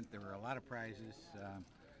tournament, there were a lot of prizes.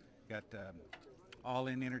 Got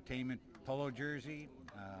All-In Entertainment polo jersey,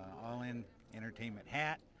 All-In Entertainment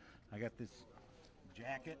hat. I got this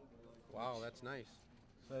jacket. Wow, that's nice.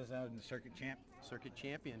 Says I was the circuit champ. Circuit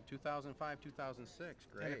champion, 2005, 2006.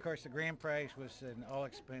 Great. And of course, the grand prize was an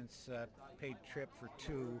all-expense paid trip for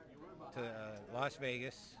two to Las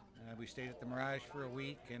Vegas. We stayed at the Mirage for a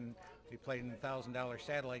week, and we played in $1,000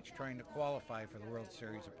 satellites trying to qualify for the World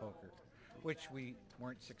Series of Poker, which we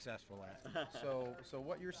weren't successful at. So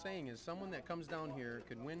what you're saying is someone that comes down here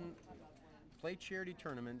could play charity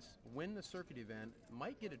tournaments, win the circuit event,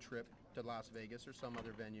 might get a trip to Las Vegas or some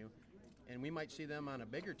other venue, and we might see them on a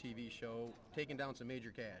bigger TV show taking down some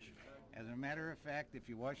major cash. As a matter of fact, if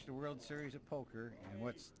you watch the World Series of Poker, and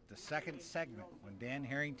what's the second segment, when Dan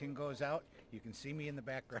Harrington goes out, you can see me in the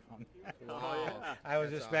background. Wow. I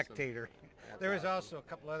was That's a spectator. Awesome. There was also a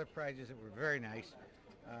couple other prizes that were very nice.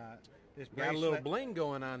 This Got a little bling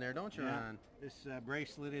going on there, don't you, yeah, Ron? This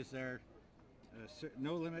bracelet is our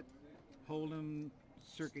No Limit Hold'em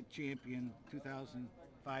Circuit Champion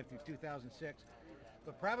 2005 through 2006.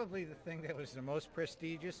 But probably the thing that was the most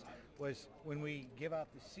prestigious was when we give out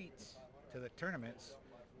the seats to the tournaments,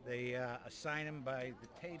 they assign them by the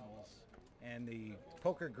tables, and the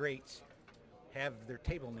poker greats have their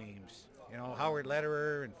table names. You know, Howard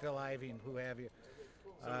Lederer and Phil Ivey and who have you.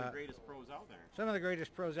 Some of the greatest pros out there. Some of the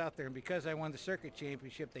greatest pros out there, and because I won the circuit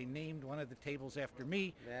championship, they named one of the tables after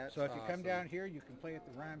me. That's so if you come awesome. down here, you can play at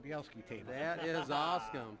the Ron Bielski table. That is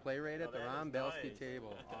awesome. Play right at the Ron Bielski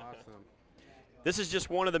table. Awesome. This is just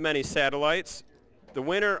one of the many satellites. The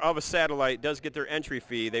winner of a satellite does get their entry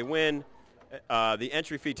fee. They win the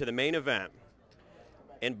entry fee to the main event.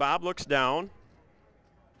 And Bob looks down.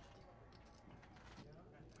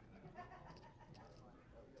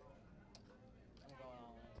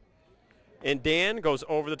 And Dan goes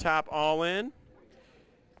over the top all in.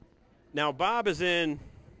 Now Bob is in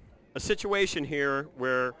a situation here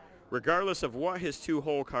where regardless of what his two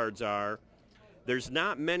hole cards are, there's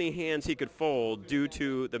not many hands he could fold due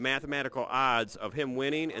to the mathematical odds of him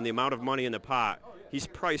winning and the amount of money in the pot. He's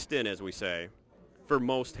priced in, as we say, for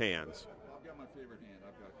most hands. I've got my favorite hand.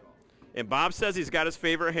 I've got to call. And Bob says he's got his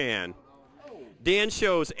favorite hand. Dan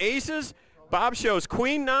shows aces. Bob shows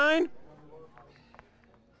queen nine.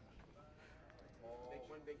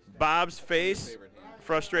 Bob's face,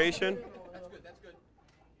 frustration. That's good, that's good.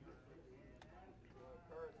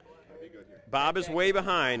 Bob is way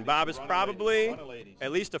behind. Bob is probably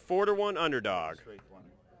at least a 4-1 underdog.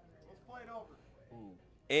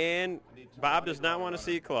 And Bob does not want to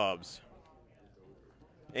see clubs.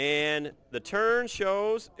 And the turn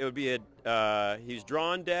shows it would be he's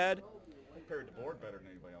drawn dead. I paired the board better than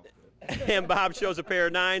anybody else did. And Bob shows a pair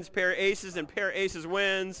of 9s, pair of aces, and pair of aces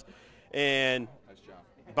wins. And nice job.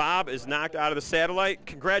 Bob is knocked out of the satellite.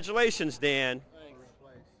 Congratulations, Dan.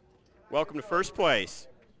 Welcome to first place.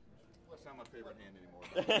 That's not my favorite hand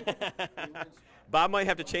anymore. Bob might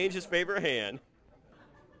have to change his favorite hand.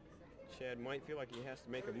 Chad might feel like he has to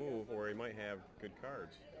make a move, or he might have good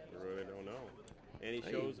cards. We really don't know. And he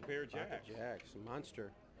shows a pair of jacks. Jacks,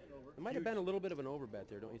 monster. It might have been a little bit of an overbet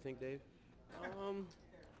there, don't you think, Dave?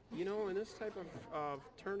 You know, in this type of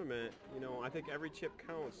tournament, you know, I think every chip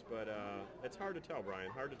counts, but it's hard to tell,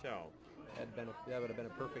 Brian. Hard to tell. That would have been a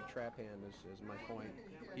perfect trap hand, is my point.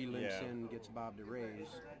 He links in, gets Bob to raise.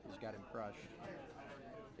 He's got him crushed.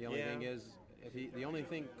 The only thing is, the only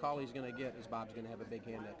thing Colley's going to get is Bob's going to have a big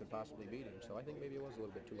hand that could possibly beat him. So I think maybe it was a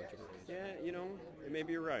little bit too much of a raise. Yeah, you know,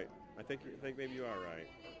 maybe you're right. I think maybe you are right.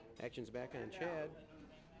 Action's back on Chad.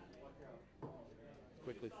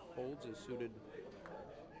 Quickly folds his suited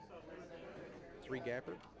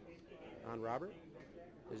 3-gapper on Robert.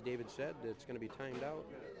 As David said, it's going to be timed out.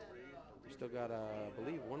 We still got, I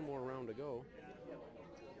believe, one more round to go.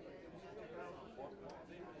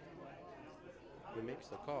 He makes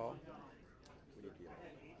the call.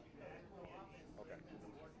 Okay.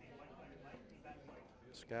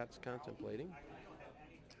 Scott's contemplating.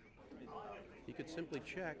 He could simply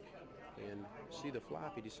check and see the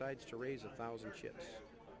flop. He decides to raise 1,000 chips.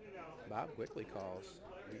 Bob quickly calls.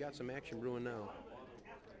 We got some action brewing now.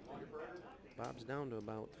 Bob's down to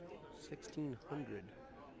about 1,600.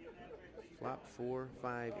 Flop 4,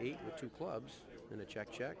 5, 8 with 2 clubs and a check.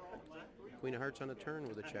 Queen of Hearts on a turn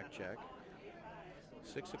with a check.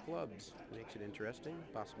 6 of clubs makes it interesting.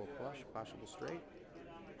 Possible flush, possible straight.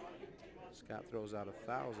 Scott throws out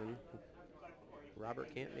 1,000.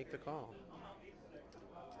 Robert can't make the call.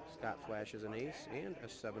 Scott flashes an ace and a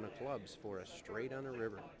 7 of clubs for a straight on the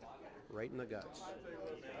river, right in the guts.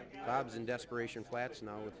 Bob's in desperation flats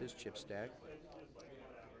now with his chip stack.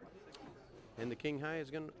 And the king high is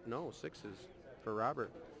going to, no, 6s for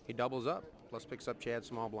Robert. He doubles up, plus picks up Chad's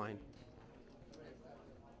small blind.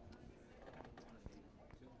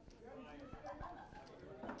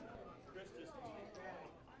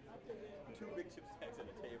 Two big chip stacks at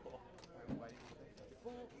the table.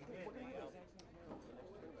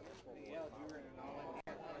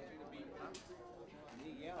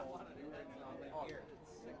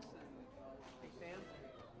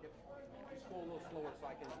 A little slower so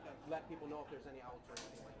I can let people know if there's any outs or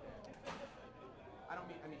anything like that. I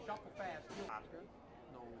mean, shuffle fast. Oscar?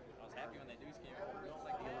 No. I was happy when they do scheme.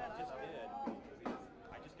 Yeah, just did.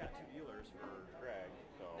 I just got 2 dealers for Greg.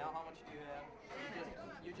 So. Now how much do you have?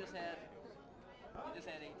 You just had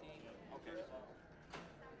 18. Okay.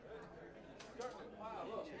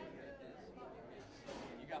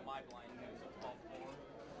 You got my blind too, so it's all 4.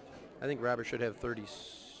 I think Robert should have 30.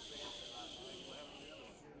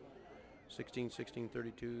 16, 16,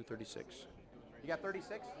 32, 36. You got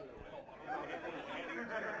 36?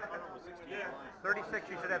 36,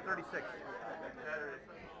 you should have 36.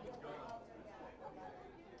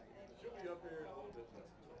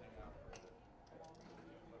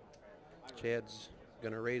 Chad's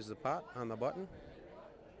going to raise the pot on the button.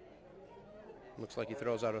 Looks like he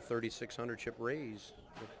throws out a 3,600 chip raise.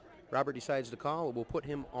 If Robert decides to call, we'll put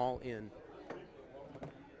him all in.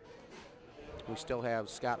 We still have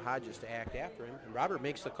Scott Hodges to act after him. And Robert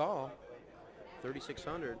makes the call,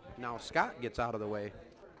 3,600. Now Scott gets out of the way.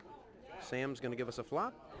 Sam's going to give us a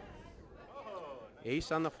flop.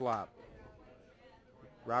 Ace on the flop.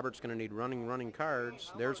 Robert's going to need running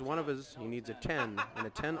cards. There's one of his. He needs a 10, and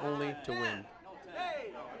a 10 only to win.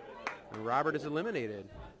 And Robert is eliminated.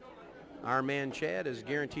 Our man Chad is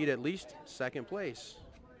guaranteed at least second place.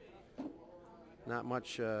 Not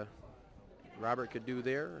much Robert could do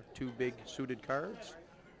there. 2 big suited cards.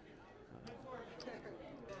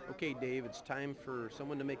 Okay, Dave, it's time for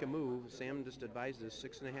someone to make a move. Sam just advised us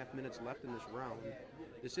 6.5 minutes left in this round.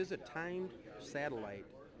 This is a timed satellite,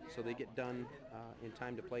 so they get done in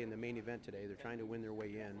time to play in the main event today. They're trying to win their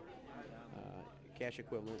way in. Cash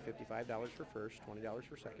equivalent, $55 for first, $20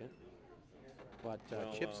 for second. But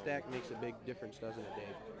chip stack makes a big difference, doesn't it,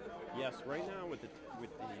 Dave? Yes, right now with the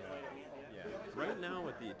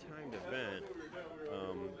timed event,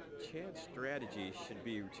 Chad's strategy should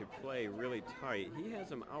be to play really tight. He has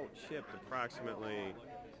him out chipped approximately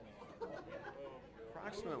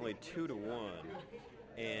 2 to 1.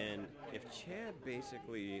 And if Chad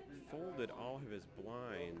basically folded all of his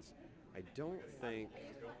blinds, I don't think,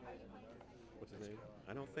 what's his name?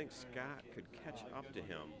 I don't think Scott could catch up to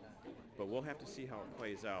him. But we'll have to see how it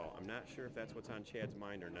plays out. I'm not sure if that's what's on Chad's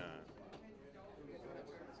mind or not.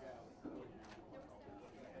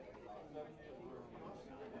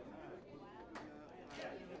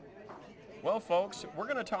 Well, folks, we're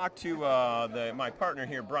going to talk to my partner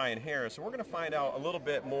here, Brian Harris, and we're going to find out a little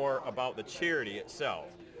bit more about the charity itself,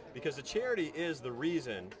 because the charity is the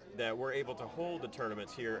reason that we're able to hold the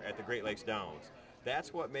tournaments here at the Great Lakes Downs.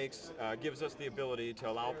 That's what gives us the ability to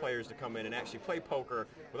allow players to come in and actually play poker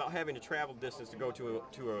without having to travel distance to go to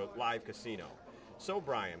a live casino. So,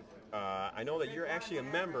 Brian, I know that you're actually a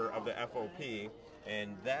member of the FOP,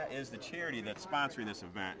 and that is the charity that's sponsoring this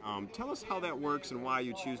event. Tell us how that works and why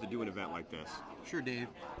you choose to do an event like this. Sure, Dave.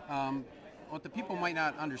 What the people might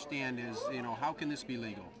not understand is, how can this be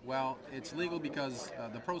legal? Well, it's legal because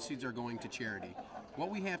the proceeds are going to charity. What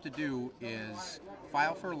we have to do is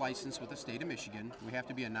file for a license with the state of Michigan. We have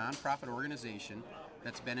to be a nonprofit organization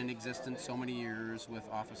that's been in existence so many years with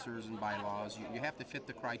officers and bylaws. You have to fit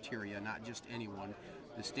the criteria, not just anyone.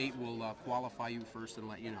 The state will qualify you first and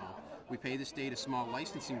let you know. We pay the state a small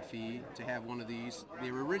licensing fee to have one of these.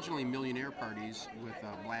 They were originally millionaire parties with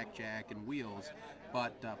blackjack and wheels,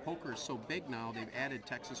 but poker is so big now, they've added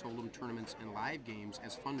Texas Hold'em tournaments and live games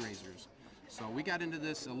as fundraisers. So we got into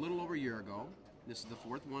this a little over a year ago. This is the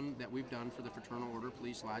fourth one that we've done for the Fraternal Order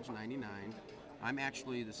Police Lodge 99. I'm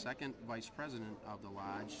actually the second vice president of the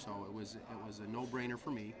lodge, so it was a no-brainer for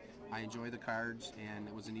me. I enjoy the cards, and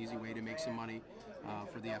it was an easy way to make some money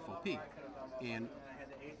for the FOP. And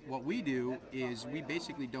what we do is we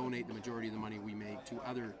basically donate the majority of the money we make to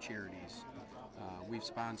other charities. We've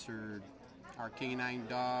sponsored our Canine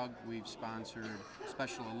Dog, we've sponsored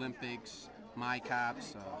Special Olympics, My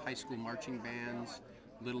Cops, high school marching bands,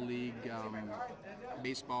 Little League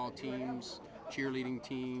baseball teams, cheerleading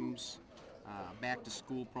teams,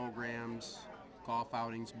 back-to-school programs, golf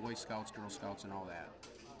outings, Boy Scouts, Girl Scouts, and all that.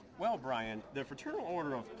 Well, Brian, the Fraternal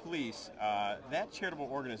Order of Police, that charitable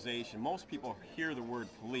organization, most people hear the word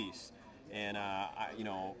police, and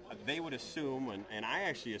they would assume, and I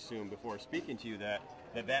actually assumed before speaking to you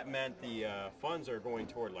that meant the funds are going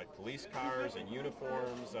toward like police cars and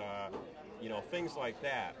uniforms, things like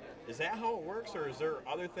that. Is that how it works, or is there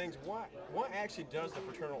other things? What actually does the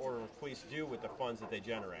Fraternal Order of Police do with the funds that they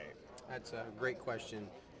generate? That's a great question,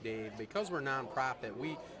 Dave. Because we're nonprofit,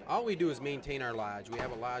 all we do is maintain our lodge. We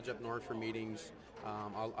have a lodge up north for meetings.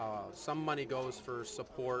 Some money goes for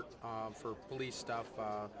support for police stuff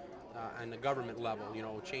on the government level,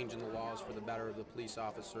 changing the laws for the better of the police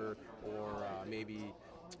officer, or maybe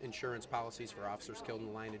insurance policies for officers killed in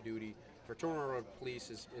the line of duty. Fraternal Order of Police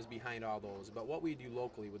is behind all those. But what we do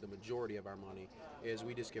locally with the majority of our money is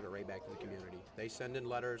we just give it right back to the community. They send in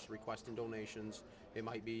letters requesting donations. It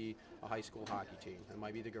might be a high school hockey team. It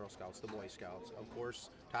might be the Girl Scouts, the Boy Scouts. Of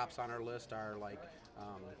course, tops on our list are like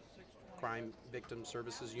Crime Victim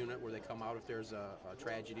Services Unit, where they come out if there's a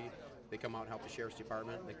tragedy. They come out and help the Sheriff's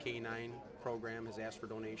Department. The K-9 program has asked for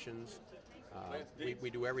donations. We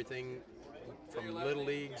do everything from Little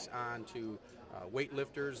Leagues on to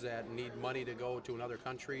weightlifters that need money to go to another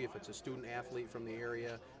country. If it's a student athlete from the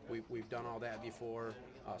area, we've done all that before.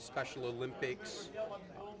 Special Olympics.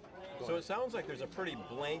 So it sounds like there's a pretty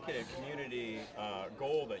blanketed community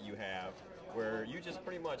goal that you have, where you just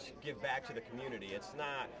pretty much give back to the community. It's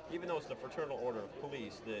not, even though it's the Fraternal Order of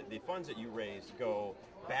Police, the funds that you raise go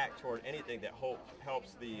back toward anything that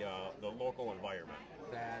helps the local environment.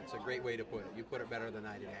 That's a great way to put it. You put it better than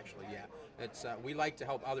I did, actually. Yeah, it's we like to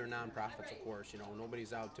help other nonprofits, of course.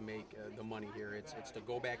 Nobody's out to make the money here. It's to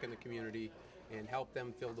go back in the community and help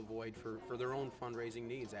them fill the void for their own fundraising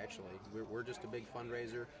needs. Actually, we're just a big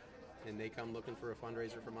fundraiser, and they come looking for a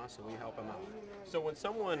fundraiser from us, and we help them out. So when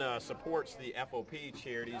someone supports the FOP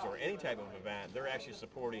charities or any type of event, they're actually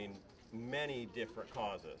supporting many different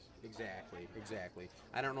causes. Exactly.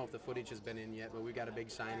 I don't know if the footage has been in yet, but we've got a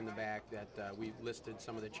big sign in the back that we've listed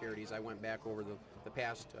some of the charities. I went back over the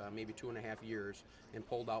past maybe 2.5 years and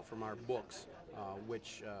pulled out from our books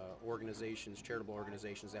which organizations, charitable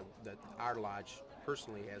organizations that our lodge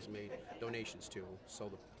personally has made donations to, so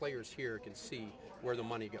the players here can see where the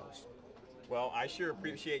money goes. Well, I sure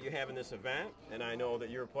appreciate you having this event, and I know that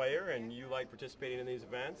you're a player and you like participating in these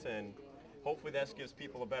events, and hopefully that gives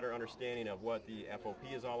people a better understanding of what the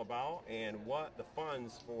FOP is all about and what the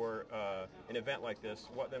funds for an event like this,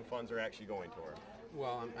 what them funds are actually going toward.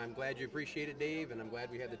 Well, I'm glad you appreciate it, Dave, and I'm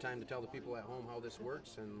glad we had the time to tell the people at home how this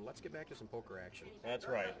works, and let's get back to some poker action. That's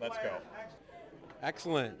right. Let's go.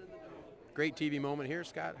 Excellent. Great TV moment here.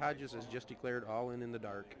 Scott Hodges has just declared all in the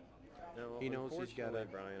dark. No, He knows he's got a...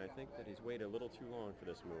 Brian, I think that he's waited a little too long for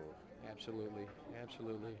this move. Absolutely,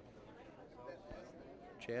 absolutely.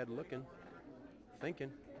 Chad looking,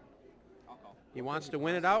 thinking. He wants to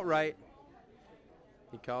win it outright.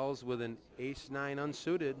 He calls with an ace-9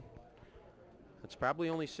 unsuited. That's probably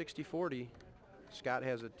only 60-40. Scott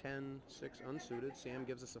has a 10-6 unsuited. Sam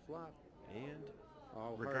gives us a flop. And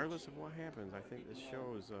all regardless of what happens, I think this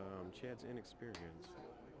shows Chad's inexperience.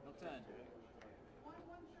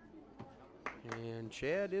 And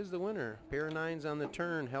Chad is the winner. Pair of 9s on the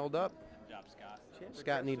turn, held up. Good job, Scott.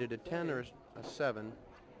 Scott needed a 10 or a 7.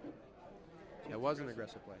 That was an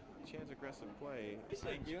aggressive play. Chad's aggressive play.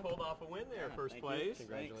 You pulled off a win there, first place.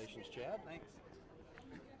 Congratulations, Chad. Thanks.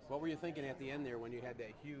 What were you thinking at the end there when you had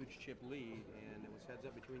that huge chip lead and it was heads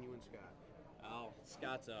up between you and Scott? Oh,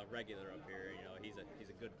 Scott's a regular up here. You know, he's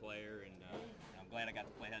a good player, and I'm glad I got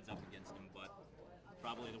to play heads up against him. But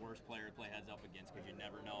probably the worst player to play heads up against because you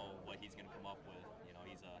never know what he's going to come up with. You know,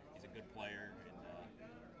 he's a good player, and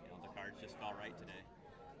you know, the cards just fell right today.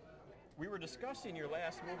 We were discussing your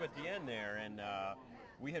last move at the end there, and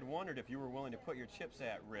we had wondered if you were willing to put your chips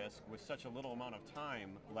at risk with such a little amount of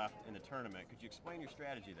time left in the tournament. Could you explain your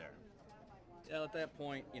strategy there? Yeah, at that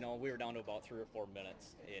point, you know, we were down to about 3 or 4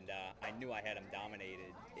 minutes, and I knew I had him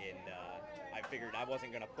dominated, and I figured I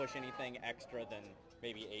wasn't going to push anything extra than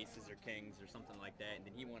maybe aces or kings or something like that, and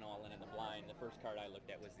then he went all in the blind. The first card I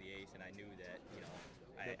looked at was the ace, and I knew that, you know,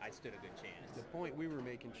 I stood a good chance. The point we were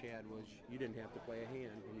making, Chad, was you didn't have to play a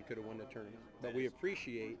hand and you could have won the tournament. But we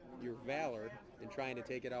appreciate your valor in trying to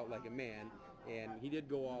take it out like a man. And he did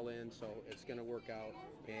go all in, so it's going to work out,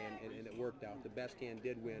 and it worked out. The best hand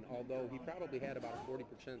did win, although he probably had about a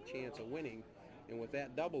 40% chance of winning. And with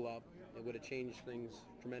that double up, it would have changed things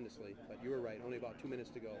tremendously. But you were right, only about 2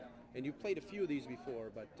 minutes to go. And you've played a few of these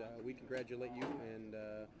before, but we congratulate you, and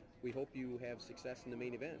we hope you have success in the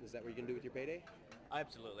main event. Is that what you're going to do with your payday?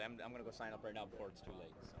 Absolutely. I'm going to go sign up right now before it's too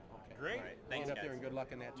late. So. Okay. Great. All right. Thanks, Get up guys. there and good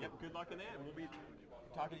luck in that, too. Yep, good luck in that, and we'll be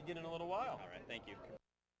talking again in a little while. All right, thank you.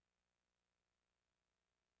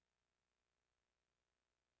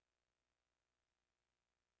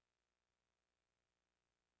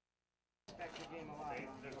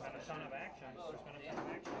 There's been a ton of action. There's been a ton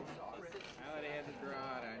of action. I already had the draw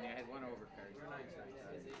out on you. I had one overcard.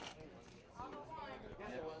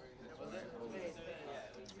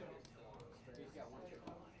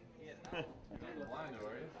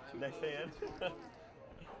 Next hand.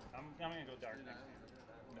 I'm going to go dark next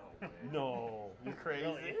time. No. No, you're crazy.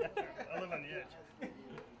 Really? I live on the edge.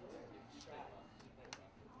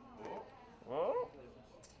 Whoa.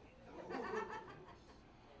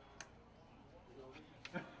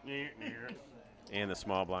 And the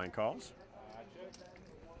small blind calls.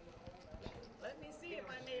 Let me see if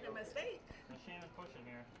I made a mistake. Shannon pushing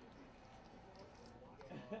here.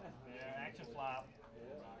 Yeah, action flop.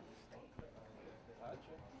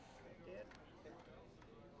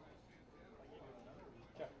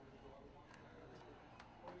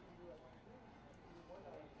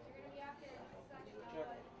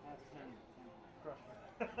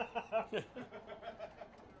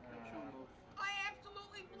 I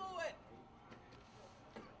absolutely blew it.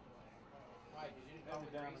 I'm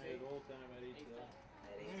going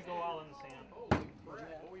to go all in the sand.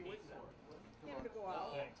 Him to go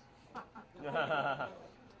out. Thanks.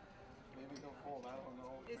 Maybe he'll fold. I don't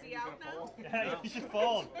know. Is he out now? Yeah, you should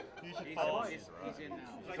fold. You should fold. He's in now.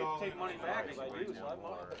 I can take money back if I do, so I'm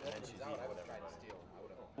out.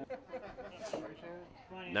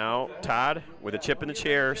 Now, Todd with a chip in the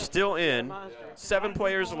chair, still in. 7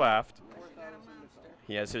 players left.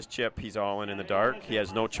 He has his chip. He's all in the dark. He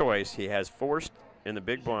has no choice. He has forced in the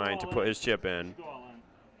big blind to put his chip in.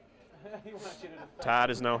 Todd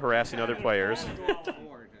is now harassing other players.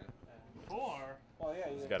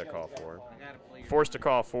 He's got to call 4. Forced to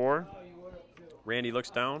call 4. Randy looks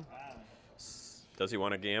down. Does he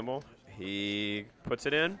want to gamble? He puts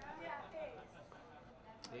it in.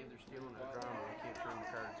 Dave, they're stealing our drama. We can't turn the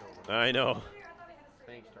cards over. I know.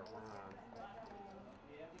 Thanks to Ron.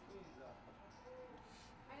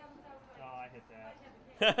 Oh, I hit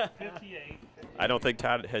that. 58. I don't think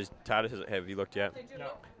Todd has. Have you looked yet?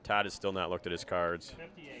 No. Todd has still not looked at his cards.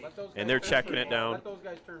 58. And they're checking it down. Let those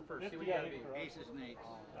guys turn first. See what you got to be. Aces and eights.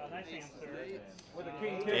 Nice answer. With a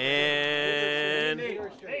king. And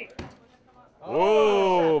Hey.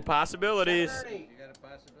 whoa, possibilities. You got a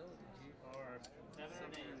possibility, Chief. Or 7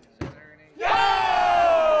 or 8. Yo!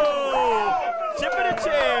 Chip in a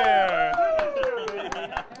chair.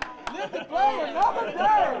 Live to play another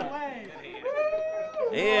day.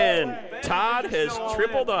 And Todd Todd has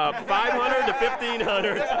tripled up, 500 to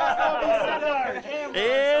 1,500.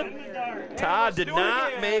 And Todd did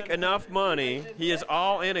not make enough money. He is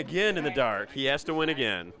all in again in the dark. He has to win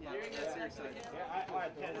again.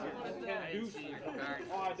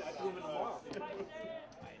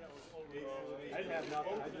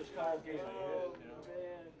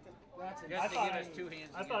 I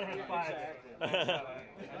thought I had 5. I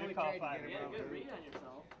did call 5.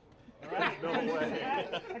 Right. No way.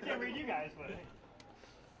 I can't read you guys, but.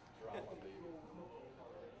 That's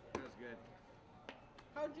good.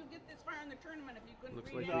 How'd you get this far in the tournament if you couldn't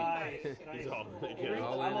Looks read like it? He's all in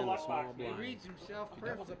in the small blind. He reads himself If he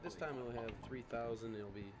doubles up this time, he'll have 3,000. It'll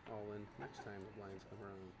be all in next time the blinds come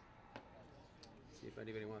around. See if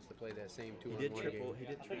anybody wants to play that same 2-on-1 game. He did triple up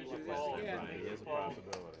last time, Brian. He has a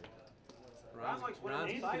possibility. Ron's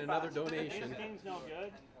getting another donation. King's no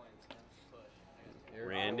good.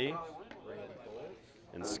 Randy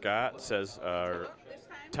and Scott says,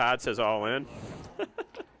 Todd says all in.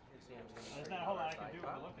 There's not a whole lot I can do with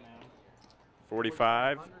looking at him.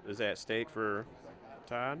 45 is at stake for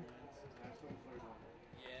Todd.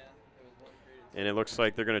 And it looks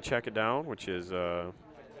like they're going to check it down, which is no,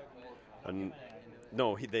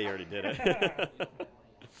 they already did it. I think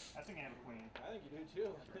I have a queen. I think you do too.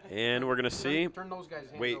 And we're going to see. Turn those guys'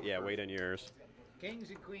 hands Wait, over yeah, first. wait on yours. Kings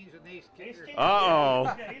and queens with ace kicker.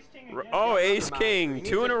 Uh-oh. King Oh, ace king,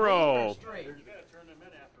 2 in a row.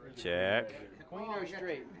 Jack. Queen or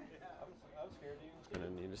straight?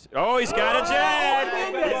 Oh, he's got a jack.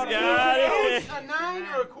 He's got it. A 9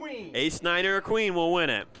 or a queen? Ace, 9, or a queen will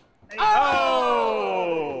win it.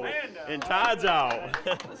 Oh! And Todd's out.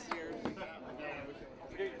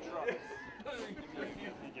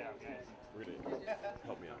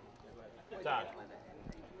 Help me out. Todd,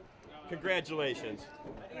 congratulations.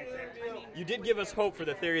 You did give us hope for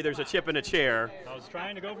the theory there's a chip in a chair. I was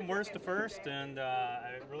trying to go from worst to first, and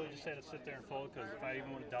I really just had to sit there and fold, because if I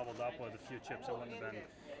even would have doubled up with a few chips, I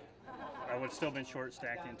would have still been short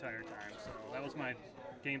stacked the entire time. So that was my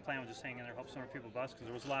game plan, was just hanging there, hope some more people bust, because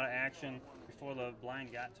there was a lot of action before the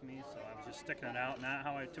blind got to me, so I was just sticking it out. Not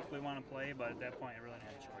how I typically want to play, but at that point I really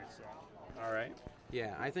didn't have a choice. So. All right.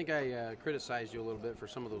 Yeah, I think I criticized you a little bit for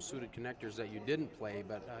some of those suited connectors that you didn't play,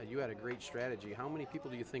 but you had a great strategy. How many people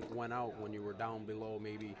do you think went out when you were down below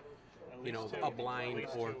maybe, a blind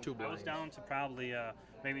or 2 blinds? I was down to probably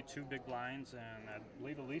maybe 2 big blinds, and I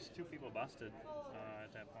believe at least 2 people busted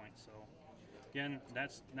at that point. So, again,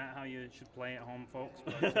 that's not how you should play at home, folks.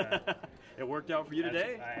 But it worked out for you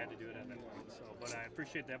today. I had to do it at that point. So, but I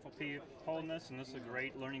appreciate the FOP holding this, and this is a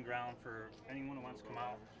great learning ground for anyone who wants to come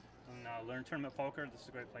out and learn tournament poker. This is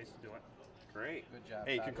a great place to do it. Great. Good job.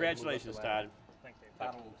 Hey, Todd. congratulations, Todd. Thanks, Dave.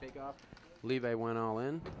 Todd will take off. Levi went all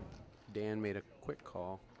in. Dan made a quick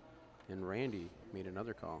call, and Randy made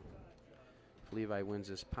another call. If Levi wins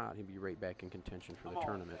this pot, he'll be right back in contention for the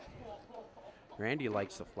tournament. Randy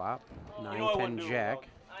likes the flop. 9-10 jack.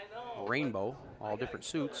 Rainbow, all different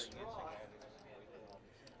suits.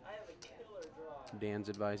 Dan's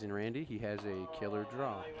advising Randy. He has a killer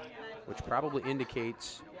draw, which probably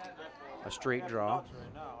indicates a straight draw.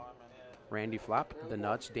 Randy flopped the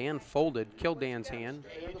nuts. Dan folded, killed Dan's hand.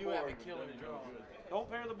 You do have a killer draw. Don't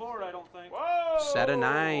pair the board, I don't think. Set of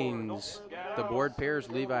 9s. The board pairs.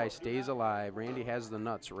 Levi stays alive. Randy has the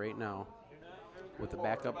nuts right now with the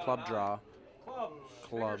backup club draw.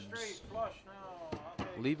 Clubs.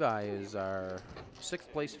 Levi is our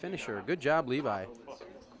 6th place finisher. Good job, Levi.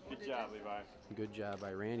 Good job, Levi. Good job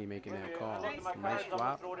by Randy making that call. Nice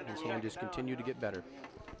flop. His hand just continued to get better.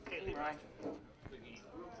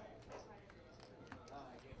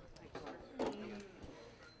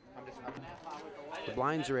 The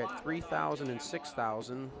blinds are at 3,000 and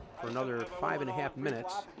 6,000 for another 5.5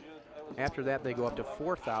 minutes. After that, they go up to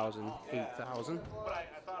 4,000, 8,000.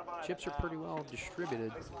 Chips are pretty well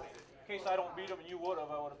distributed. In case I don't beat him and you would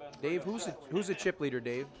have, I would have been. Dave, who's the chip leader,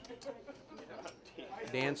 Dave?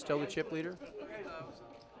 Dan's still the chip leader?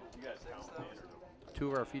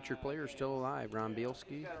 2 of our featured players still alive. Ron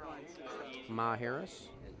Bielski, Ma Harris,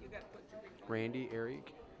 Randy,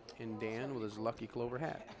 Eric, and Dan with his lucky clover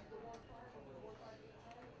hat.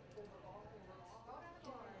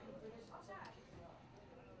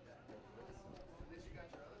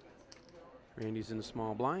 Randy's in the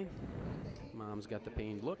small blind. Mom's got the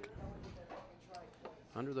pained look.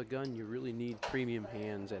 Under the gun, you really need premium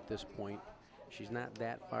hands at this point. She's not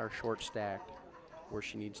that far short stacked where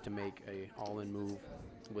she needs to make a all-in move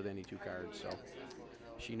with any 2 cards. So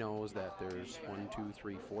she knows that there's 1, 2,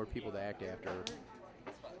 3, 4 people to act after her.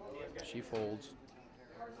 She folds.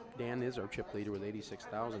 Dan is our chip leader with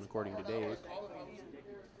 86,000 according to Dave.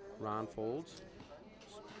 Ron folds.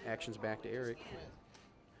 action's back to Eric.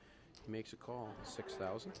 He makes a call,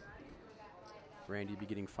 6,000. Randy be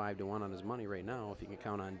getting 5-1 on his money right now if he can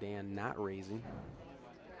count on Dan not raising.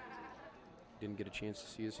 Didn't get a chance to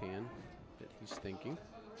see his hand that he's thinking.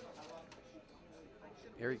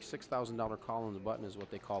 Eric's $6,000 call on the button is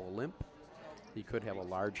what they call a limp. He could have a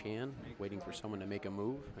large hand waiting for someone to make a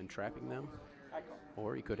move and trapping them.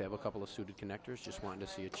 Or he could have a couple of suited connectors just wanting to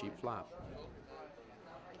see a cheap flop.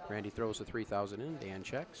 Randy throws the 3,000 in, Dan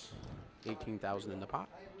checks. 18,000 in the pot.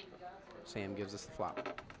 Sam gives us the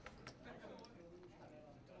flop.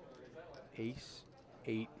 Ace,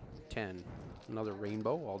 8, 10. Another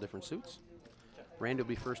rainbow, all different suits. Randy will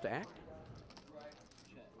be first to act.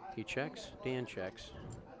 He checks, Dan checks.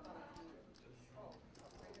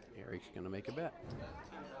 Eric's going to make a bet.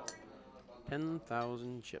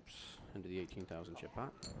 10,000 chips into the 18,000 chip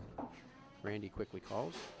pot. Randy quickly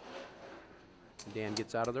calls. Dan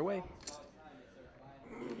gets out of their way.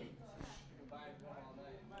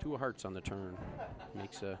 2 of hearts on the turn.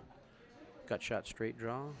 Makes a gut shot straight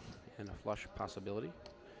draw and a flush possibility.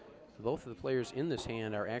 Both of the players in this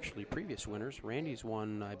hand are actually previous winners. Randy's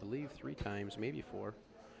won, I believe, 3 times, maybe 4.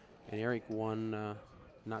 And Eric won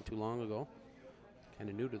not too long ago. Kind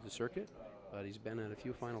of new to the circuit, but he's been at a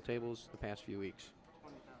few final tables the past few weeks.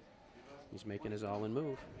 He's making his all-in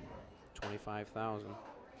move, 25,000.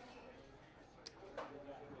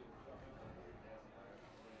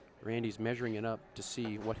 Randy's measuring it up to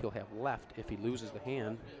see what he'll have left if he loses the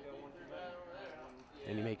hand,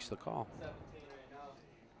 and he makes the call.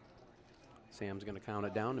 Sam's going to count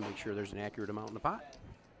it down to make sure there's an accurate amount in the pot.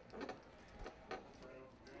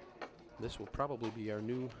 This will probably be our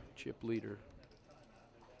new chip leader.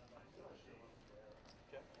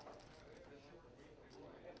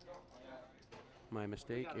 My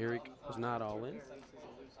mistake, Eric was not all in.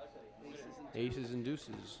 Aces and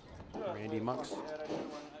deuces. Randy mucks.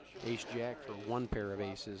 Ace-jack for 1 pair of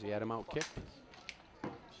aces. He had him out kicked.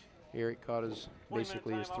 Eric caught his,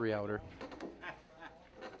 basically his 3-outer.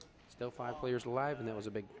 Still 5 players alive, and that was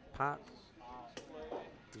a big pot.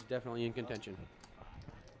 He's definitely in contention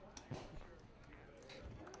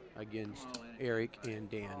against Eric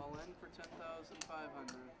and Dan. All in for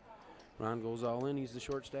 10,500. Ron goes all in. He's the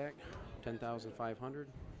short stack. 10,500.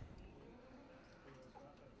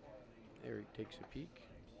 Eric takes a peek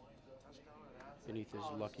beneath his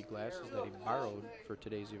lucky glasses that he borrowed for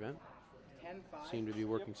today's event. Seem to be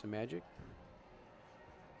working some magic.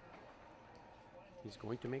 He's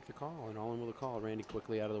going to make the call, and all in with a call. Randy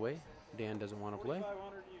quickly out of the way. Dan doesn't want to play.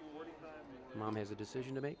 Mom has a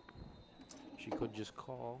decision to make. She could just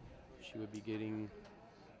call. She would be getting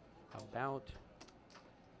about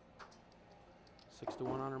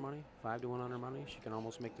 6-1 on her money, 5-1 on her money. She can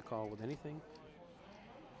almost make the call with anything.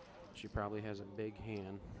 She probably has a big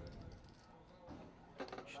hand.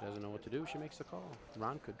 She doesn't know what to do. She makes the call.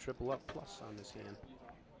 Ron could triple up plus on this hand.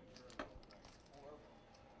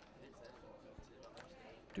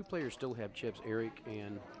 2 players still have chips, Eric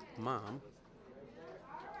and Mom.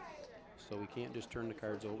 So we can't just turn the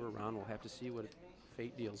cards over. Ron will have to see what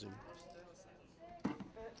fate deals him.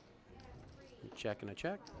 A check and a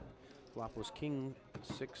check. Flop was king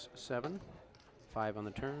 6, 7. 5 on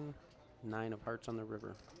the turn. 9 of hearts on the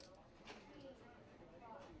river.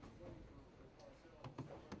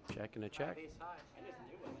 Check and a check.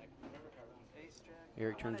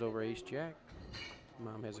 Eric turns over ace-jack.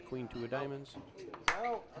 Mom has a queen, 2 of diamonds.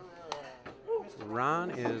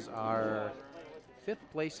 Ron is our 5th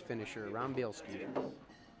place finisher, Ron Bielski.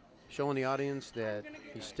 Showing the audience that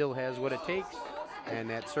he still has what it takes, and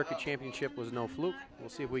that circuit championship was no fluke. We'll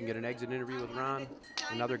see if we can get an exit interview with Ron.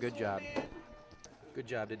 Another good job. Good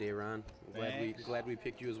job today, Ron. Glad we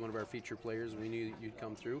picked you as one of our feature players. We knew you'd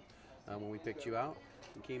come through when we picked you out.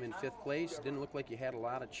 You came in 5th place. Didn't look like you had a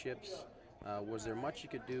lot of chips. Was there much you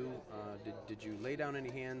could do? Did you lay down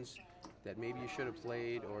any hands that maybe you should have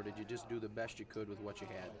played, or did you just do the best you could with what you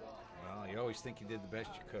had? Well, you always think you did the best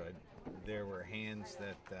you could. There were hands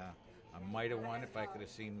that I might have won if I could have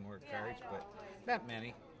seen more cards, but not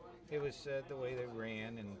many. It was the way they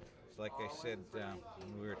ran, and it's like I said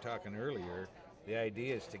when we were talking earlier, the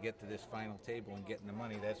idea is to get to this final table and getting the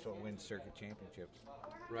money. That's what wins circuit championships.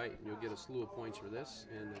 Right, you'll get a slew of points for this,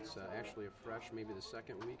 and it's actually a fresh, maybe the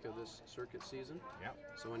 2nd week of this circuit season. Yep.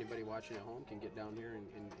 So anybody watching at home can get down here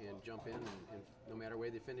and jump in, and no matter where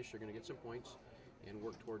they finish, they're going to get some points and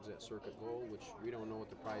work towards that circuit goal, which we don't know what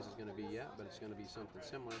the prize is going to be yet, but it's going to be something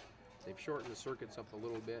similar. They've shortened the circuits up a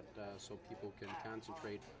little bit so people can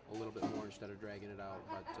concentrate a little bit more instead of dragging it out.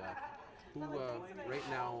 But right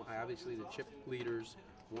now, obviously the chip leaders,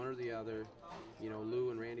 one or the other, you know,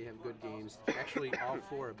 Lou and Randy have good games. Actually, all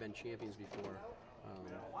 4 have been champions before.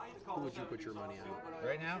 Who would you put your money on?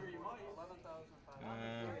 Right now?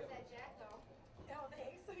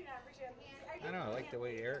 I don't know. I like the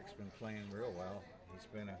way Eric's been playing real well. He's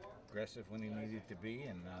been aggressive when he needed to be,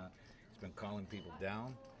 and he's been calling people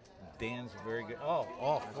down. Dan's very good. Oh,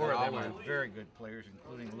 all four of them are very good players,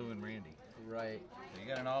 including Lou and Randy. Right. You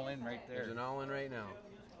got an all-in right there. There's an all-in right now.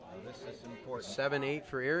 This is important. 7-8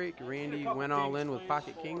 for Eric. Randy went all in with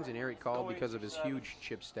pocket kings, and Eric called because of his huge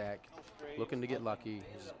chip stack. Looking to get lucky.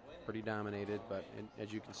 He's pretty dominated, but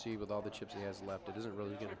as you can see with all the chips he has left, it isn't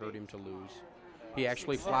really going to hurt him to lose. He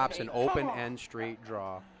actually flops an open and straight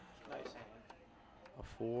draw. A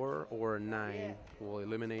 4 or a 9 will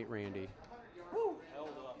eliminate Randy.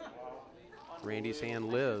 Randy's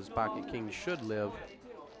hand lives. Pocket king should live.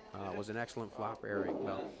 Was an excellent flop, Eric.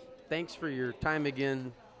 Well, thanks for your time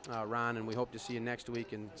again, Ron, and we hope to see you next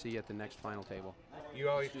week and see you at the next final table. You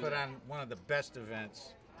always put on one of the best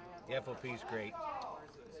events. The FOP's great.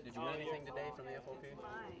 Did you win anything today from the FOP?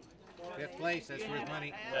 5th place, that's worth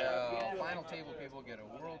money. Final table people get a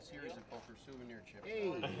World Series of Poker souvenir chip.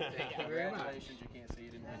 Hey, thank you very much. Congratulations, you can't say you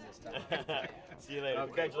didn't win this time. See you later.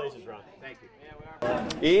 Okay. Congratulations, Ron. Thank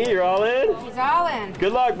you. E, you're all in? He's all in.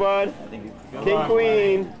 Good luck, bud. King,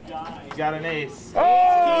 queen. You got an ace.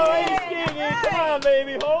 Oh, ace king. Come on,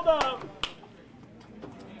 baby. Hold up.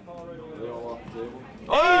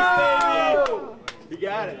 Ace, baby. You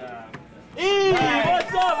got it. E,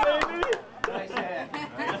 what's up, baby?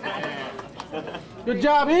 Good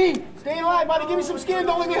job, E. Stay alive, buddy. Give me some skin.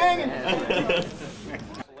 Don't leave me hanging.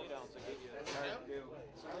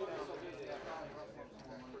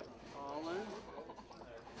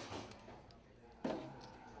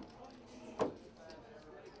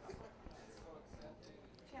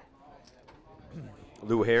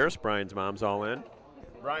 Lou Harris, Brian's mom's all in.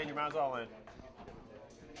 Brian, your mom's all in.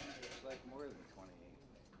 It's like more than 28.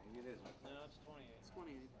 Maybe it isn't. No, it's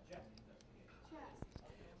 28.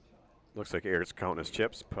 Looks like Eric's counting his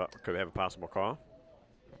chips. Could have a possible call.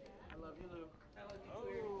 I love you, Lou.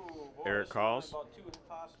 Oh, Eric calls. about 2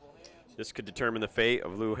 impossible hands. This could determine the fate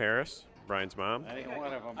of Lou Harris, Brian's mom. I think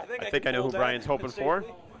one of them. I think I know who Brian's hoping for.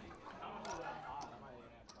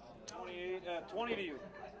 28, 20 to you.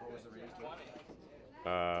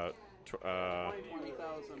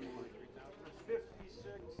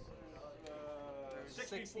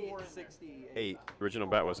 8. Original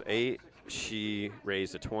bet was 8. She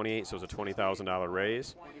raised to 28, so it was a $20,000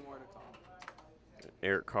 raise.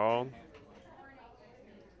 Eric called.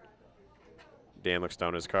 Dan looks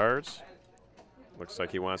down his cards. Looks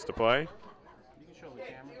like he wants to play. You can show the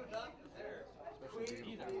camera.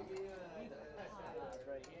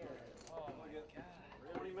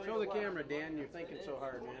 Show the camera, Dan. You're thinking so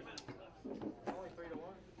hard, man. No,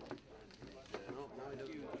 he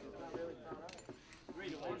doesn't.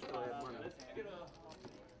 3-1. Still have money.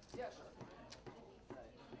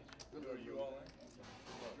 Are you all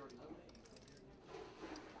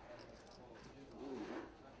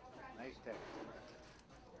in? Nice tech.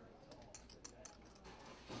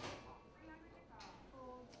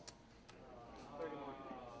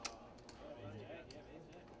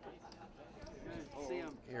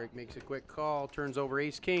 Eric makes a quick call, turns over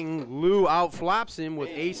ace-king. Lou outflops him with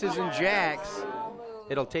aces and jacks.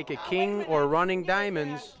 It'll take a king or running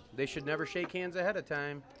diamonds. They should never shake hands ahead of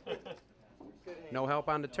time. No help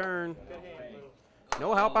on the turn.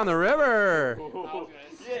 No help on the river.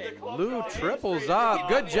 Lou triples up.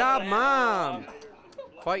 Good job, Mom.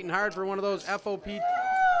 Fighting hard for one of those FOP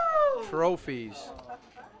trophies.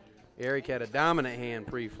 Eric had a dominant hand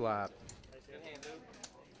pre-flop.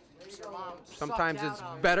 Sometimes it's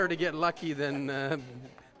better to get lucky than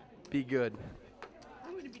be good.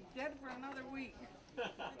 I'm going to be dead for another week.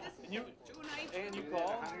 And you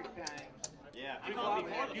call? Yeah.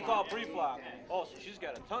 You call pre-flop. Oh, so she's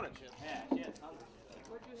got a ton of chips. Yeah, she has tons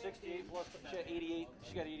of 68 plus, she had 88.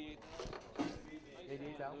 She got 88.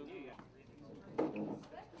 88 out.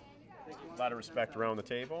 A lot of respect around the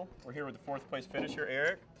table. We're here with the 4th place finisher,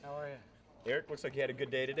 Eric. How are you? Eric, looks like you had a good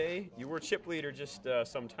day today. You were chip leader just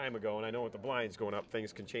some time ago, and I know with the blinds going up,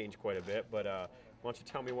 things can change quite a bit. But why don't you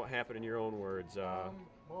tell me what happened in your own words?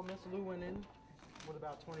 Well, Miss Lou went in with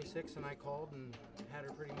about 26, and I called and had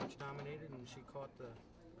her pretty much dominated, and she caught the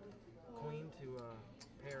queen to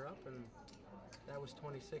pair up, and that was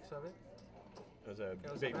 26 of it.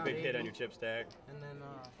 That was a big hit on your chip stack. And then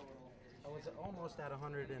I was almost at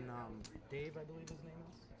 100, and Dave, I believe his name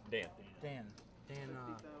is? Dan. Dan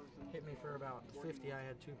hit me for about 50. I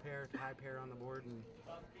had 2 pair, high pair on the board, and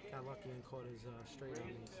got lucky and caught his straight on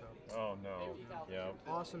me. So. Oh no! Yeah.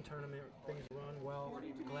 Awesome tournament. Things run well.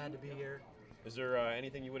 Glad to be here. Is there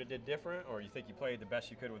anything you would have did different, or you think you played the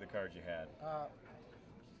best you could with the cards you had?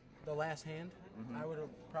 the last hand, Mhm. I would have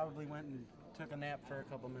probably went and took a nap for a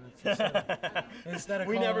couple minutes instead of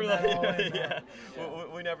we calling never that like, all in. yeah,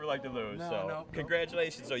 we never like to lose. No, so no.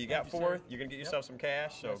 congratulations. So you got Thank you, sir. fourth. You're gonna get yourself some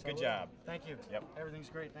cash. So Yes, I good will. job. Thank you. Yep. Everything's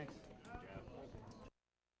great. Thanks.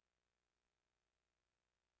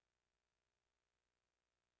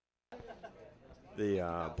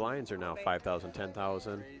 The blinds are now 5,000,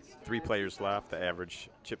 10,000. 3 players left. The average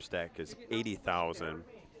chip stack is 80,000.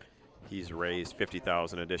 He's raised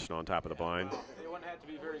 50,000 additional on top of the blind. They wouldn't have to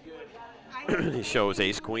be very good. He shows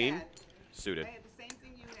ace queen suited.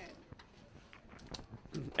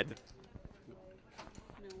 At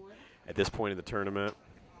this point in the tournament,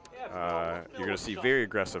 you're going to see very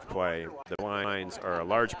aggressive play. The blinds are a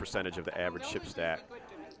large percentage of the average chip stack.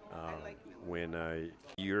 When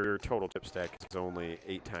your total chip stack is only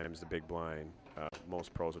 8 times the big blind,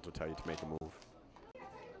 most pros will tell you to make a move.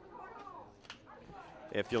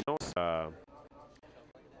 If you'll notice,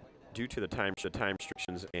 due to the time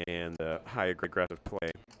restrictions and the high aggressive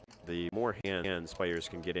play, the more hands players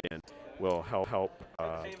can get in will help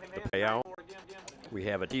the payout. We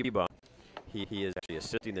have a Diba. He is actually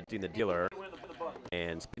assisting the dealer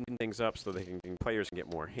and speeding things up so that players can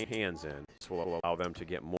get more hands in. This will allow them to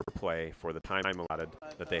get more play for the time allotted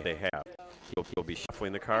that they have. He'll be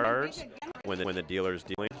shuffling the cards when the dealer is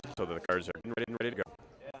dealing, so that the cards are ready to go.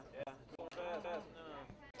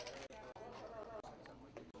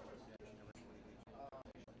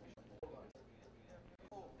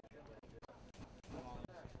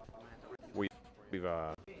 We've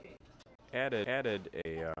added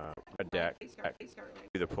a red deck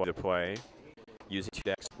to the play. Using 2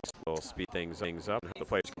 decks will speed things up and help the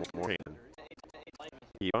players get more hand.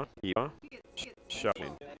 Diba,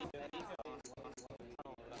 shuffling.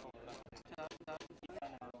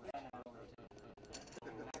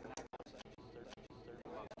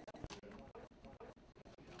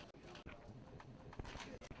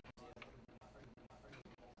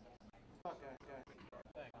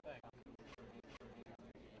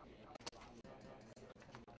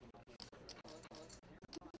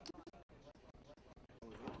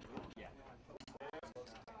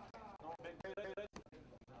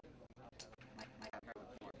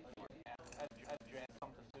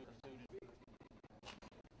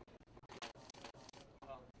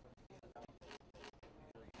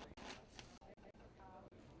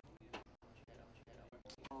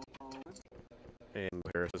 And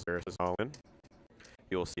Harris is all in.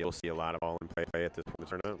 You'll see a lot of all in play at this point in the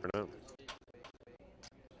tournament.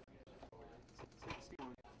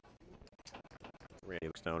 Randy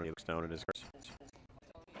looks down at his cards.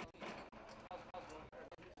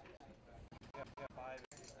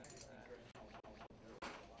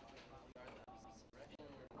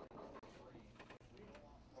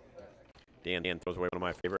 Dan throws away one of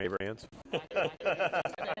my favorite hands.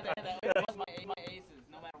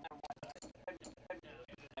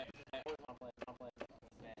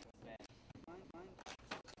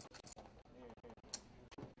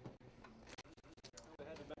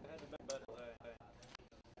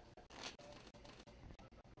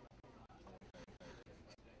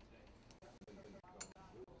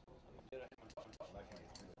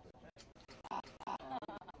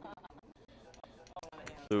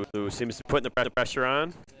 Lou seems to be putting the pressure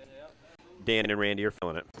on. Dan and Randy are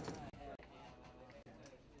feeling it.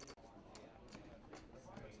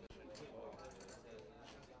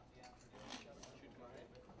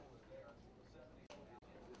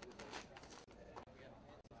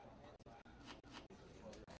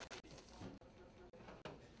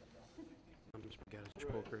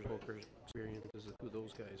 Poker experience is who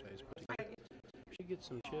those guys put together. She gets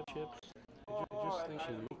some chips. I just think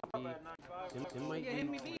she might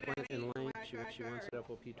be playing in line. She wants it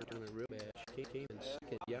FOP tournament real bad. She came and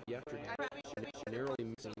second yesterday, narrowly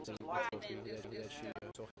missing some FOP that she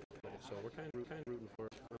so we're kind of rooting for a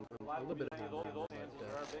little bit of him, but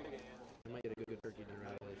I might get a good turkey dinner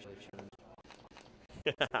out of it if she wins.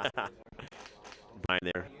 Brian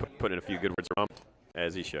there, putting in a few good words around,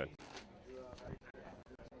 as he should.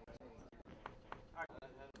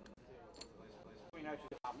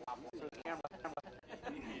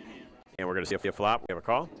 And we're going to see a flop. We have a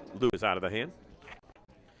call. Lou is out of the hand.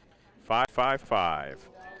 5-5-5.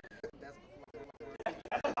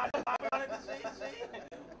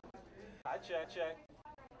 I check.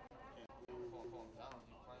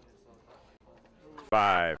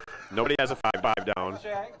 5. Nobody has a 5-5 down.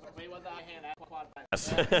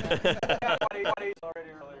 Yes.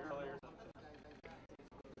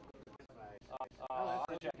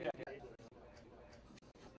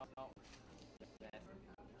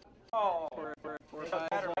 Oh,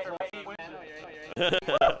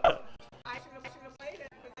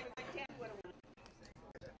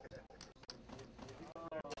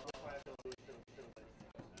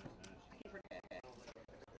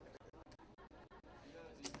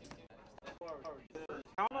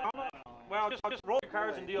 Just roll your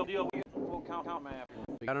cards and deal. We'll count them after.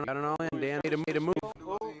 We got an all in. Dan made a move with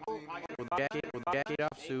Jackie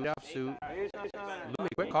off suit. Lou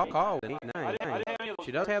made a quick call. 8-9.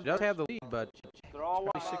 She does have the lead, but it's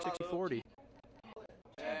probably 60-40.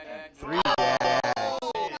 3 jacks.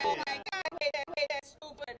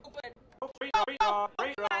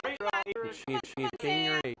 She needs king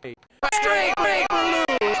or 8. Straight break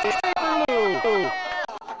for Lou.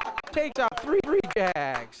 Takes out 3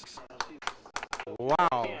 jacks.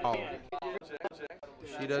 Wow.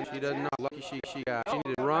 She doesn't know. Lucky she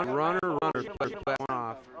needed runner. Play that one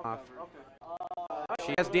off.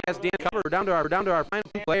 She has Dan covered. We're down to our final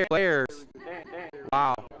 2 players.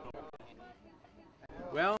 Wow.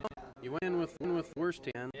 Well, you went in with worst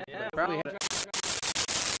hand. Probably had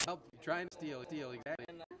help trying to steal exactly.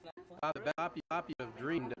 Poppy have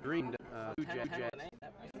dreamed 2 jacks.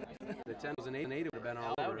 The 10 was an 8 would have been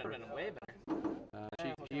all over her.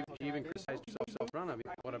 She even criticized herself in front of me.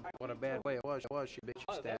 What a bad way it was. She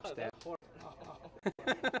stab.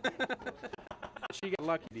 She got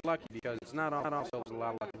lucky because it's not also a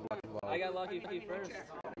lot of luck involved. I got lucky first.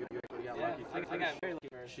 You got lucky first. I got very lucky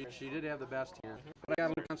first. She did have the best here. But I got a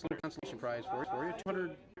little consolation prize for you.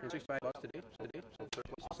 $265 today. So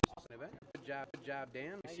surplus event. Good job,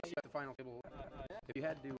 Dan. We see you at the final table. If you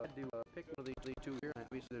had to pick one of these 2 here, and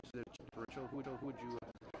there's differential, who would you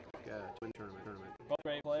to win tournament? Both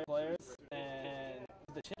great players, and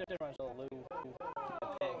the chip differential, Lou.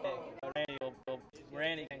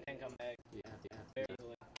 Randy can come back. Yeah. Very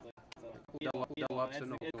easily. Double ups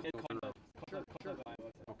and Okay.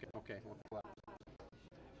 Well, flat.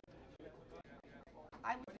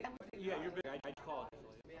 Yeah, you're big. I called.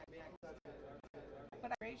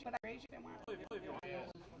 But I raise you and want. I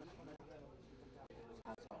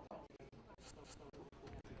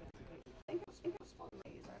think it was fun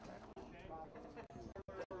days. I don't know.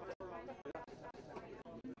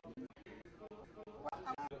 Well,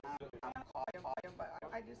 I'm gonna call you, but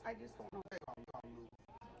I just don't know. Take them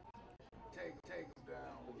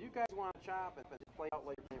down. If you guys want to chop and play out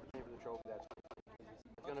later for the trophy, that's fine.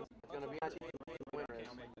 It's gonna be on TV for the winners.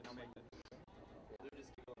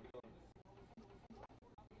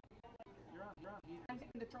 I'm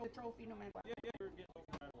getting the trophy no matter what. Yeah, you're getting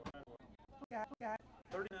Who got?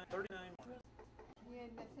 39. Yeah,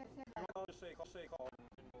 I'll just say call.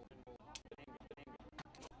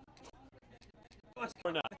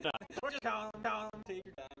 Or not. We're just count them. Take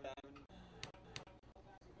your time.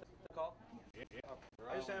 Call? Yeah.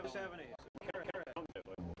 I just have an ace.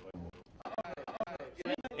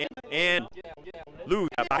 And Lou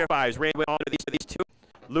got 5s. Randy went on to these 2.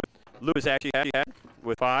 Lou is actually had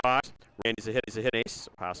with 5s. Randy's a hit ace.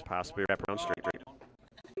 Possibly wrap around straight.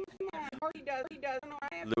 He does. No,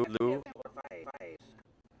 I have Lou. 5.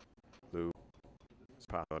 Lou. It's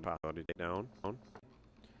possible to take down.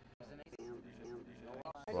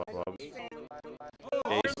 Clubs. Ace.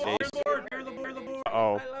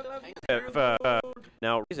 Oh.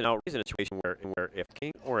 Now, reason a situation where if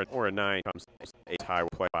king or a 9 comes ace high, will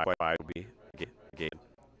play 5 will be a game.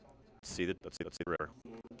 Let's see the river.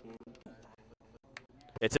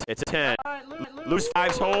 It's a 10. Lou's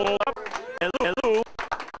 5s hold up, and Lou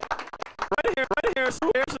right here. Here's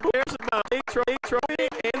the money, trophy,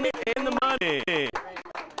 and the money.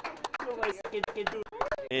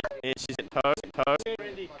 And she's getting tugs.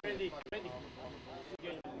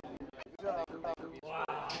 Wow.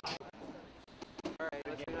 All right,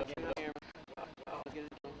 let's get up here.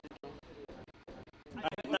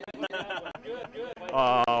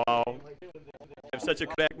 Oh, have such a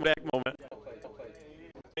back moment.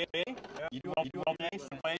 You do all day,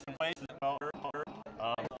 some places.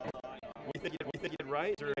 What do you think you did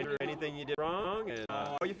right? Is there anything you did wrong? And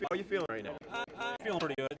how you feeling right now? Feeling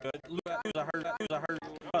pretty good. Lou's a hard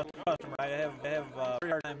customer. I have a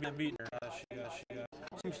very hard time beating her.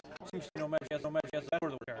 She seems no matter she has that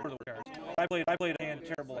or the cards. I played a hand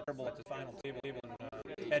terrible at the final table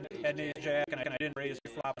and had an ace jack and I didn't raise the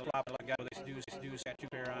flop like guy with ace deuce got 2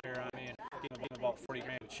 pair on me and gave him about 40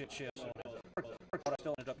 grand with shit. So I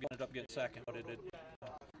still ended up getting second, but it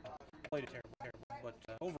played it terrible. But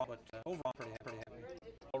overall pretty happy.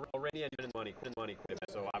 Already had been in money quite a bit,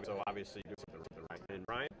 so obviously you do something right. And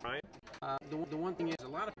Brian? The one thing is a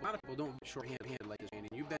lot of people don't shorthanded like this, Andy.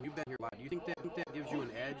 You've been here a lot. Do you think that gives you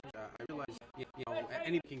an edge? I realize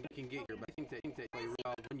anybody can get here, but I think that play really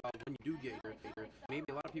well when you do get here. Maybe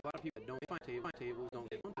a lot of people that don't find tables don't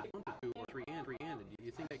get 1 to 2 or 3-handed. Do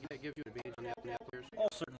you think that gives you an advantage on the other players? Oh,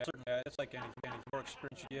 certainly. It's like any more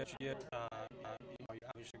experience you get.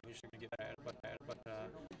 Obviously you're gonna get better, but a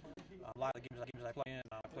lot of the games I play in,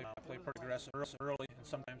 I play pretty aggressive early, and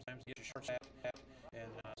sometimes get your short stack,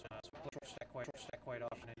 and so short stack quite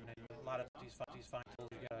often. And a lot of these fine tools,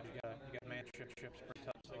 you got man ships pretty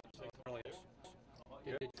tough. So it really is.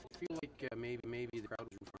 Did it feel like maybe the crowd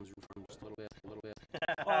was from just a little bit?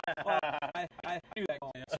 I knew that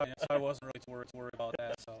going in, so I wasn't really worried about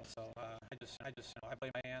that. So I just I play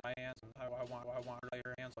my hands, and I want her to play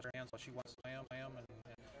her hands, so she wants to play them, and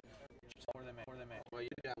just where they may. Well,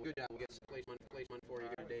 good job. We'll get some place one for you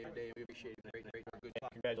today. We appreciate it. Great, good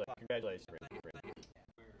job. Congratulations.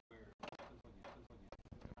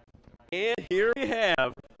 And here we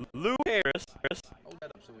have Lou Harris, hold that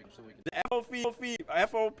up so we can. The FOP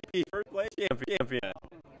first place champion.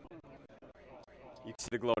 You can see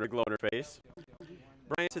the glow in her face.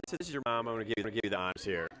 Brian, since this is your mom, I'm going to give you the honors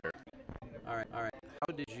here. All right. How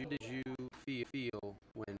did you feel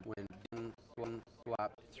when one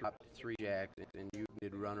flop 3 jacks and you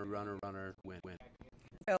did runner win?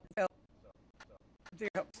 Felt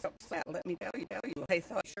very upset. Let me tell you. I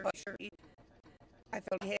thought sure. I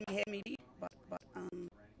felt he had me deep, but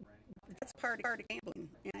that's part of gambling,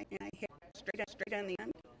 and I hit straight on the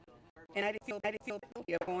end, and I didn't feel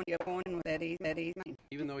guilty of going with that 8-9.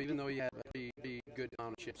 Even though you had the good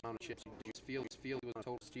amount of chips, did you just feel it was a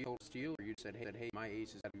total steal, or you said, hey, my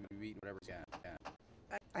ace has got to be beaten, whatever it's got?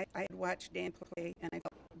 I had watched Dan play, and I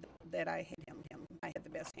felt that I had him. I had the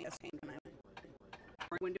best hand when I went.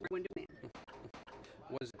 When to win.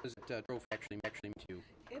 Was it trophy actually mean to you?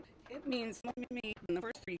 It means to me in the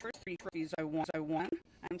first three trophies I won.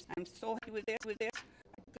 I'm so happy with this. The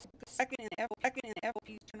second in the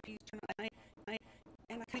FOP's tournament, I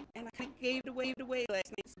gave it away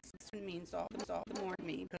last night. It means all the more to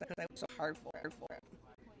me because I was so hard for it.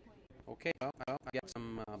 Okay, well, I got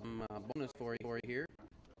some bonus for you here.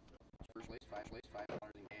 First place, $5 in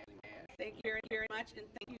cash. Thank you very much, and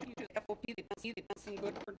thank you to the FOP. They've done some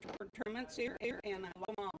good tournaments here, and I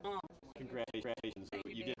love them all. Congratulations.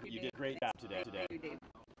 You did a great job today. You did.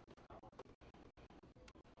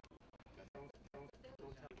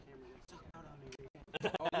 You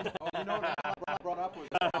know what I brought up was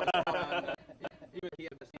he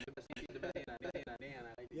had the best hand.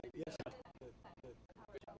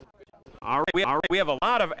 All right, we have a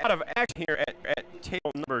lot of action here at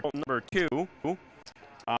table number 2.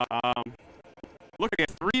 Looking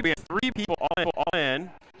at three people all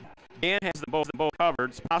in. Dan has them both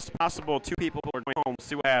covered. It's possible 2 people are going home.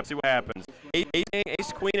 See what happens.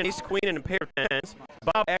 Ace queen and a pair of tens.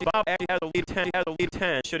 Bob actually has the lead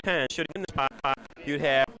 10. Should in this pot you'd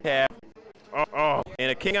have and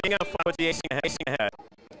a king on the flop with the ace ahead.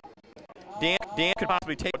 Dan could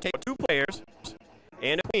possibly take 2 players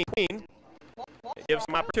and a queen. Gives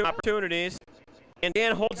some opportunities. And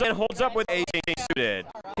Dan holds up with ace suited.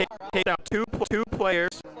 Take out two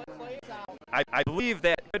players. I believe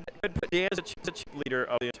that could put Dan as a leader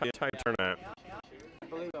of the entire tournament. I'm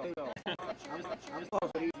close,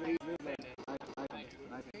 but he's late.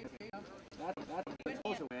 That's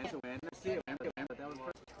supposed to win. Let's see it win, but that was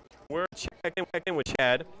first. We're checking with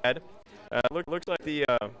Chad. Looks like the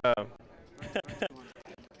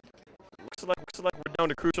looks like we're down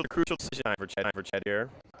to crucial decision time for Chad here.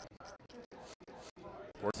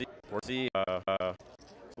 Where's the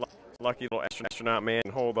lucky little astronaut man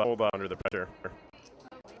hold on under the pressure.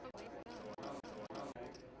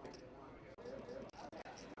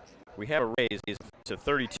 We have a raise to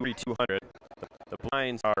 3,200. The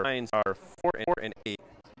blinds are 4 and 8.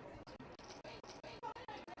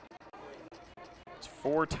 It's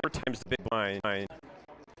 4 times the big blind. The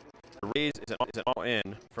raise is an all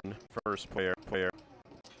in from first player.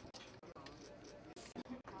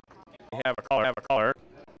 We have a caller.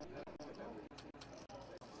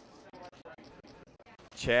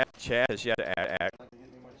 Chad has yet to act.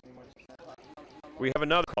 We have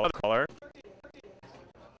another caller.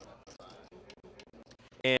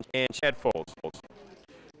 And Chad folds.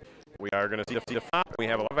 We are going to see the flop. We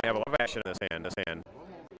have a lot of action in this hand.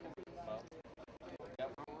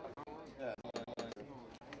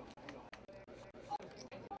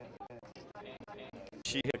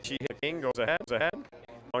 She hit king, goes ahead.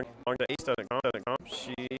 Long the ace doesn't come.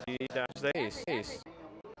 She dodges the ace.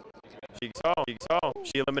 She gets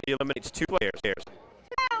She eliminates 2 players.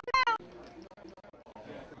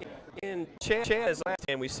 In Chad's last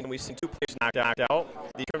hand, we've seen 2 players knocked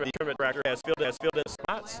out. The tournament director has filled in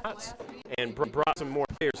spots and brought some more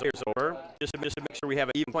players over just to make sure we have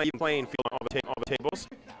an even playing field on all the tables.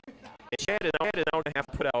 And Chad is now going to have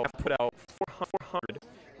to put out 400,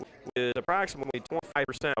 with approximately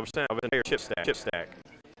 25% of the entire chip stack.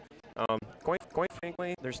 Quite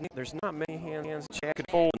frankly, there's not many hands Chad could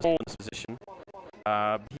fold in this position.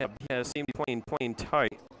 He has seemed to be playing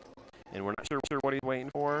tight. And we're not sure what he's waiting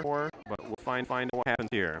for, but we'll find what happens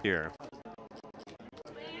here.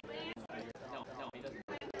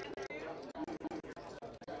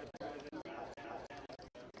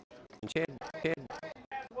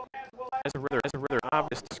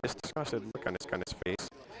 disgusted look on his face.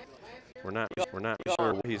 We're not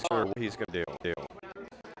sure what he's going to do.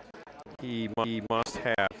 He must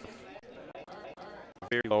have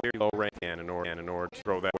very low rank in order to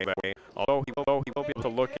throw that way. Although he will be able to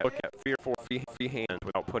look at 3 or 4 free hands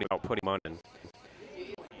without putting money in.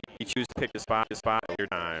 He chooses to pick the spot. Your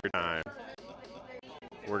time.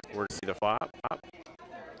 We're to see the flop.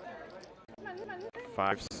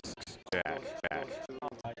 5, 6, jack.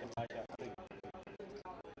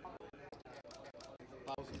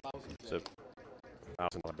 It's a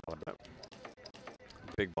 $1,000 bet.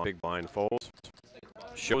 Big blind folds.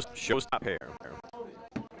 Shows top pair.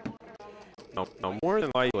 Now more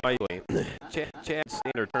than likely, Chad's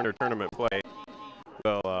standard tournament play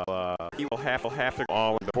he will have to go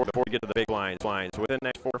all in before we get to the big blinds. So within the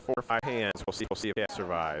next 4 or 5 hands, we'll see if Chad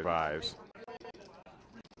survives.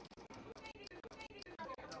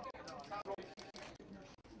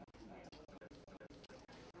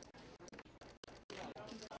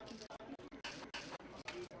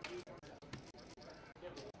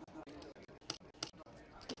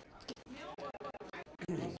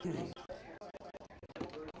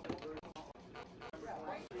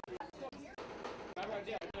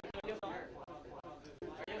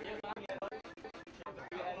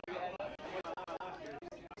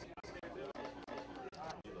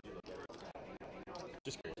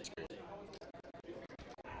 Just curious.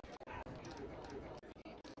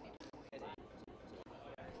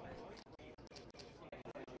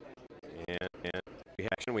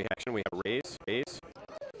 And we have raise,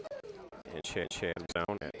 and Chad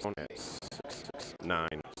down at 6, 9.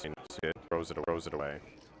 It throws it away.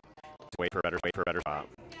 Wait for a better spot.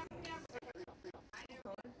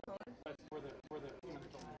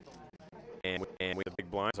 And with the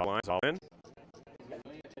big blinds all in.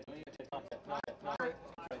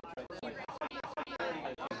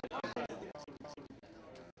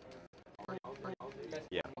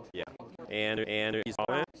 Yeah. And he's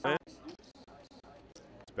all in.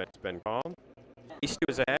 It's been called. Ace 2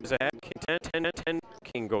 is ahead. King 10.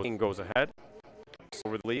 King goes ahead.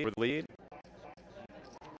 Over the lead.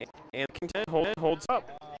 And King 10 holds up.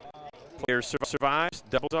 Player survives.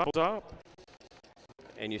 Doubles up.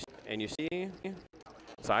 And you see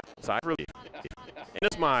side relief. And a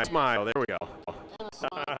smile. There we go.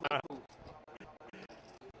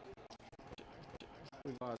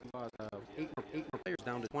 We lost 8 more players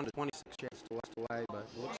down to 26 chips to wide, but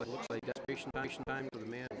it looks like desperation time for the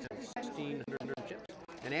man. 1,600 chips.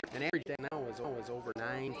 And average deck now is over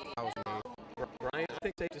 9,000. Brian, I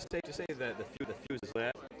think it's safe to say that the fuse is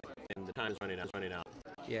lit and the time is running out.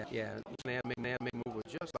 Yeah. May have make move with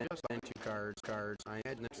just 2 cards. I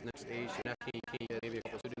had next stage. King, maybe a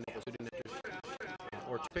couple student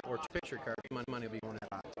or picture card. Money will be going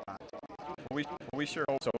that hot. We sure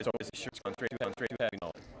hope so. It's always shoots on straight to heavy.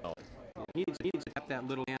 No. He needs to have that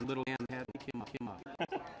little hand had to pick him up.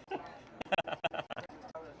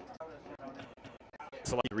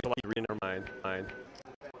 It's like read in our mind.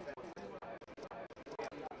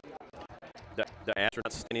 The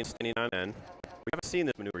astronaut standing on end. We haven't seen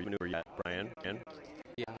this maneuver yet, Brian.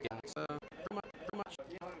 Yeah. It's pretty much.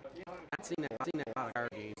 I've seen that a lot of card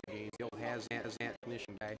games. The old has that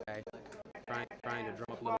ignition guy trying to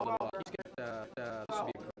drum up a little. He's got this will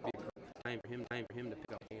be a great time for him to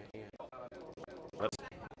pick up hand. Let's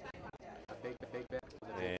big bet.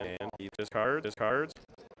 And he his cards.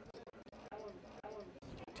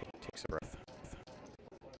 Takes a breath.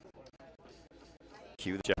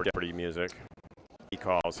 Cue the Jeopardy music. He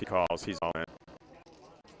calls. He's all in.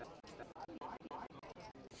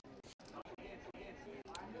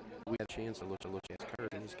 We had a chance to look at his card,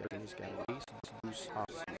 and he's got an ace, deuce, off.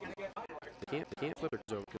 They can't flip it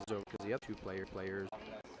because the other 2 players,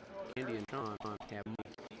 Andy and Sean, have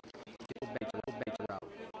money. They'll bank it out.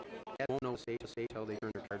 Dad won't know stage till they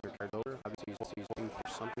turn their cards over. Obviously, he's looking for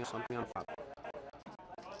something on top.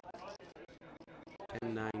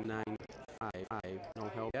 10, 9, 9, 5. No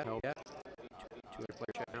help yet. 2 other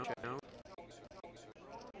players check down.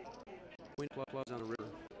 Queen clubs on the river.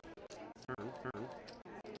 Turn.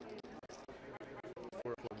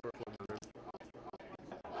 4 club on the river.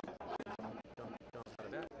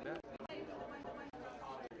 Bet.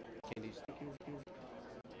 Candy's thinking.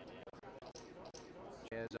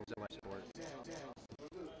 Chad's on life support.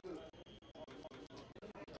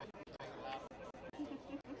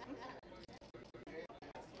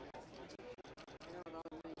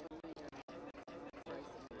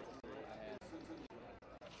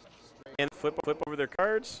 And flip over their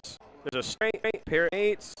cards. There's a straight pair of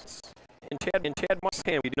 8s. And Chad must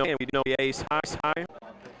hand. We know the ace high.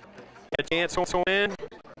 A chance to win.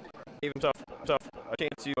 Give himself a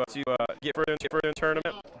chance to get further in the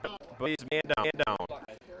tournament. He's man down.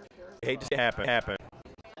 Hate to see it happen.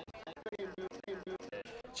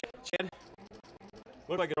 Chad,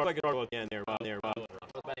 what do I get at the end there? I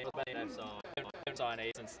saw an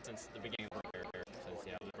 8 since the beginning of the career. Since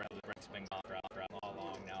the break's been gone for all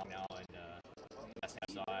along now, and last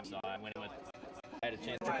time I saw I went with. I had a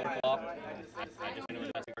chance to pull up. I just went with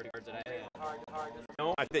the best cards that I had.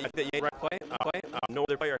 No, I think you made the right play. No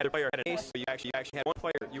other player had an ace, so you actually had one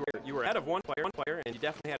player. You were ahead of one player, and you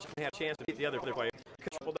definitely had a chance to beat the other player.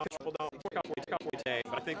 Triple down, couple weeks today,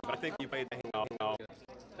 but I think you played the thing well.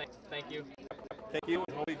 Thank you. Thank you,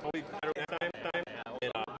 and hopefully better next time.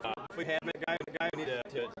 And if we have the guy, we need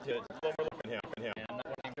to overlook him. Yeah, I'm not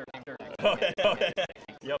named Dirk. Okay.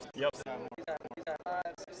 Yep. These are 5,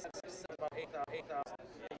 6, 7, 8,000.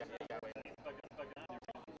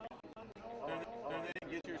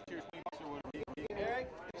 Get your speaks or whatever. Eric?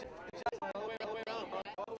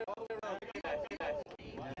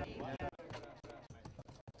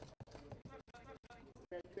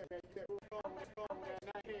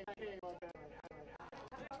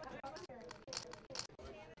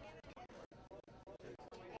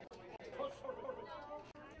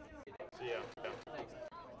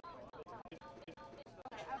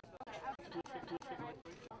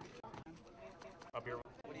 Up here.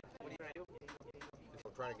 What are you trying to do?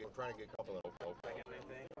 I'm trying to get a couple of those.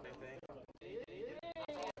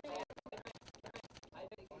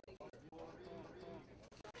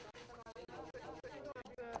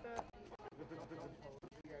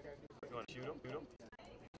 You want to shoot him?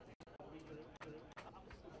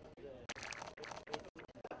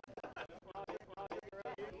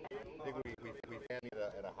 I think we fan it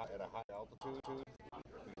at a high altitude.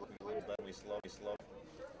 We little bit, we slow.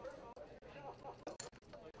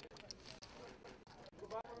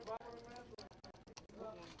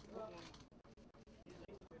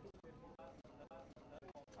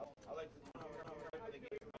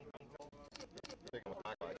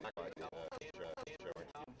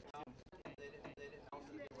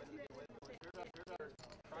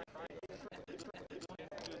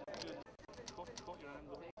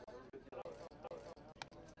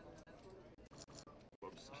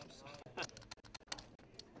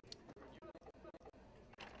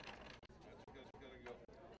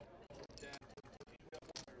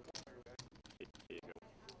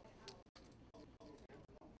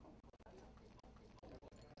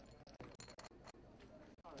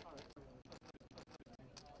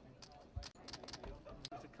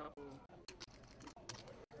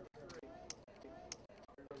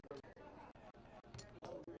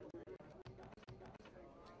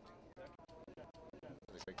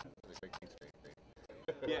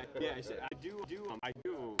 Yeah. I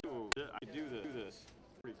do this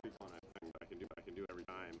pretty fun. I can do it every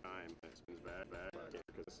time. It spins back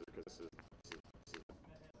because this is.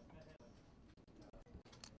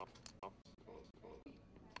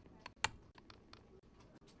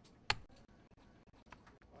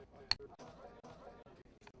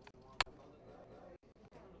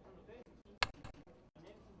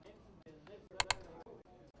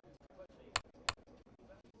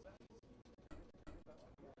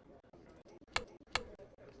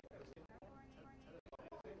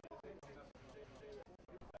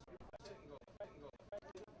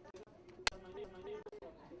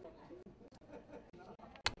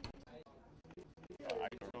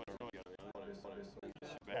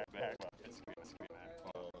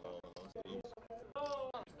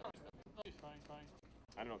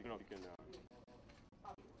 I don't know if you can.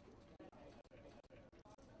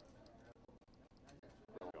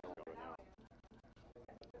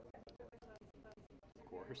 Of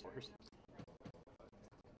course.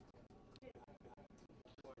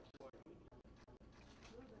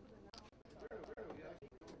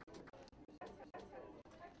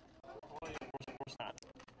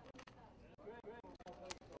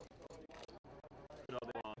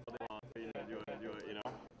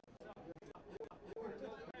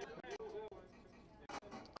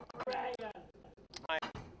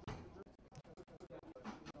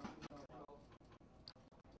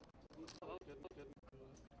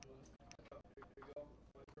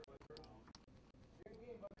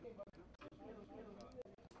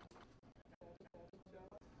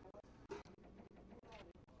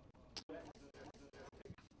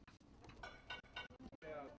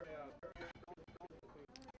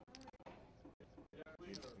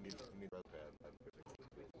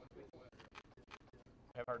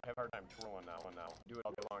 Have hard time twirling that one now. Do it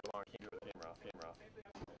all day long. Can't do it with the camera.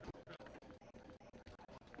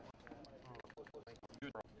 Do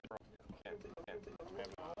it, bro. Can't.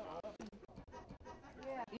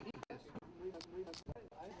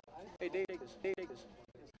 Hey, Dave, take this.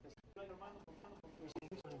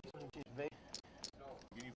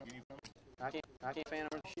 I can't fan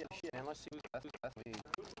over the shit, man. Let's see who's left.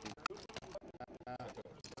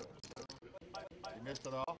 You missed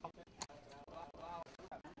it all? Let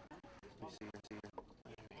me see here.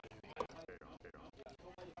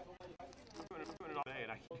 I'm doing it all day,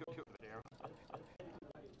 and I can't do it there.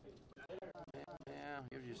 Yeah,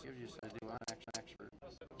 you're just do an action expert.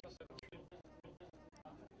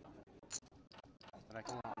 But I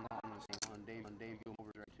come on, I'm gonna see on Dave go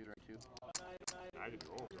over direct two. I can do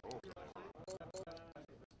over.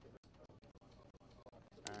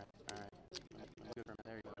 Alright. Good for me.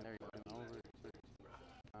 There you go. Over.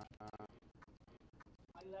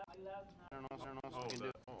 I don't know what we can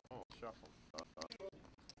do. Shuffle.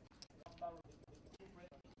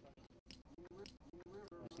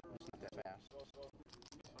 Let's not that fast.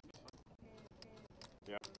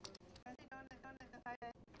 Yeah.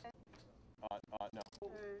 No.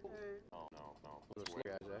 Oh, no. Those slow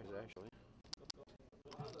guys, actually.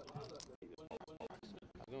 I was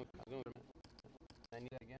going. I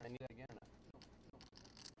need that again or not?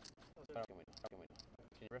 How can we?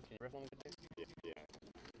 Can you riff on the good day? Yeah.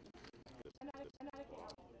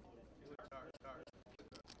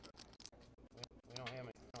 We don't have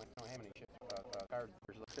any chips. Cards.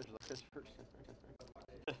 There's this first.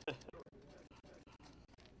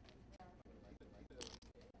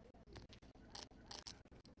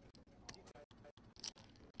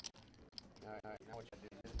 Alright, now what you do?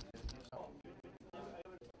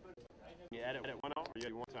 You edit one out, or you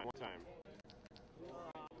edit one time?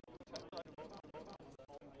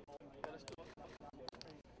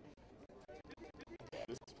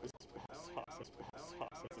 This is bad sauce.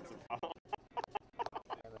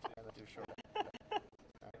 That's too short.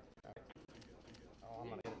 Alright. Oh, I'm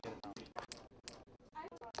gonna get it now.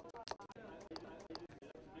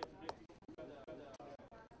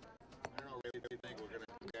 I don't really think we're gonna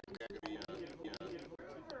be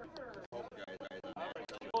hope guys. I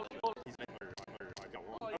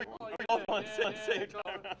got one.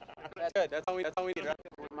 That's good. That's all we need, right?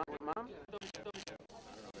 Mom?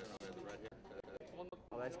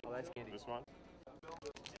 Oh, that's candy. This one?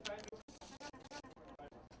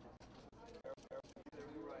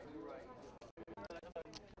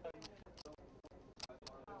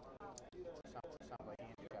 Sounds like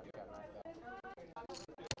Andy got knocked out.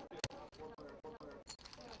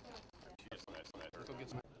 Let's go get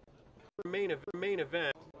some. Main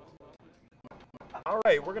event. All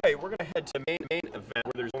right, we're gonna head to main event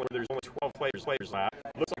where there's only 12 players left.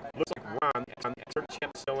 Looks like Ron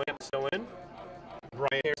Champ still in.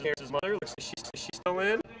 Brian Harris's mother looks like she's still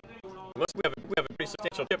in. Unless we have a pretty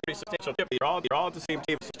substantial tip. You're all at the same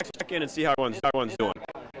table. So check in and see how everyone's doing.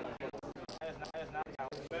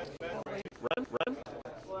 Run.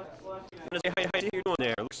 How you doing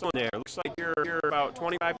there? Looks like you're about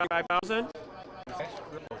 25,000.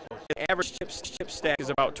 The average chip stack is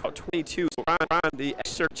about 22. So Ron, the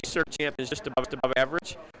search champ, is just above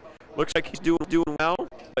average. Looks like he's doing well,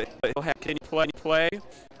 but he'll have to continue to play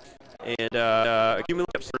and accumulate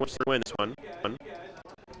chips to win this one.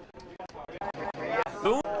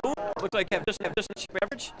 Boom. Looks like have just a chip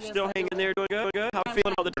average. Still hanging there, doing good. How are you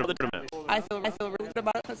feeling about the tournament? I feel really good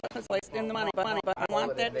about it because I placed in the money, but I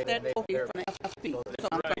want that trophy from the FFP. So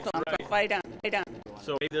I'm going to fight down.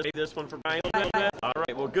 So maybe this one for Brian a little bit. All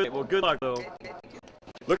right. Well, good luck though.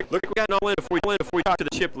 Look, we got no win before we talk to the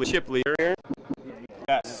chip leader here.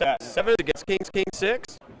 Got 7 against King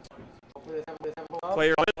 6.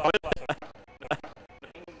 Player on it.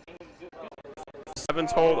 7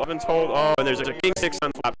 told. Oh, and there's a King 6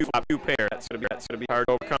 on flop 2 pair. That's gonna be hard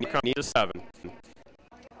to overcome. You need a 7.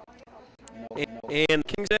 And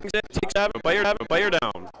King 6 takes 7. Player down.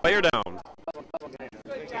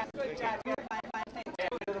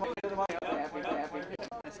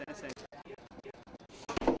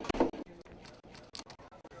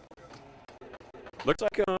 Looks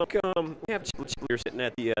like we have Chip Leader sitting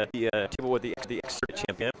at the table with the expert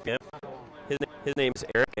champion. His name's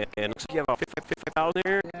Eric, and looks like you have about 55,000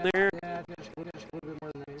 there. A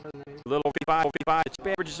little 55. Chip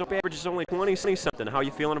average is only 20 something. How are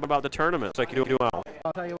you feeling about the tournament? Looks like you do well.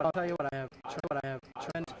 I'll tell you what I have.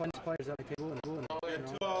 Tremendous players at the table, and I'm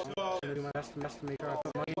gonna do my best to make sure I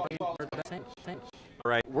put money for the best team.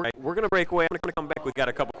 All right, we're gonna break away. I'm gonna come back. We've got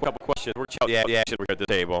a couple questions. We're the action. We're at the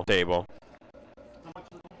table.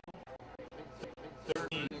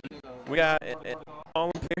 We got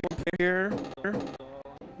all-in player here.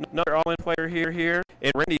 Another all-in player here.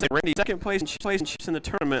 And Randy second place and she's in the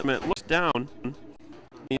tournament. Looks down.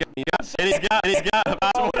 He's got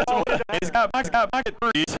pocket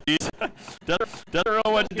threes. Doesn't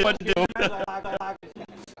know what to do.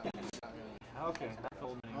 Okay.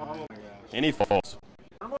 Any folds?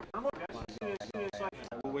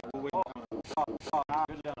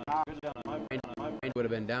 It would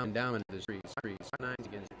have been down into the streets. 9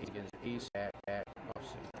 against East at offsuit.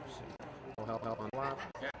 Oh, help on flop.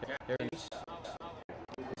 There's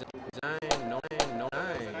 9.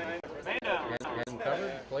 Hasn't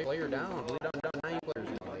covered. Player down. Blue down. 9 players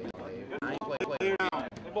in play. 9 players.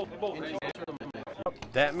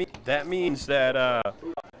 That means that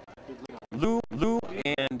Lou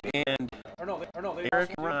and Eric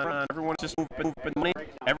and Ron, everyone's just moving money.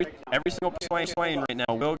 Every single swing right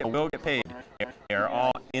now will get paid. They're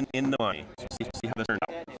all in the money. So see how this turns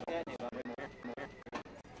out.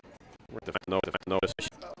 Notice.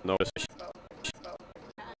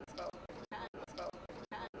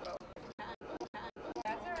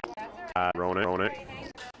 Rowan it.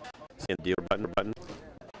 See the dealer button.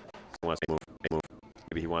 He wants to move.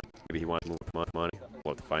 Maybe he wants to move with money.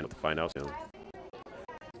 We'll have to find out soon.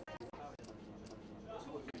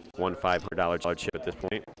 $1 $500 chip at this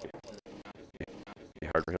point. Be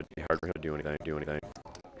hard for him to do anything.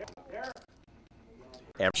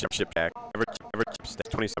 Average chip jack. Average chip stack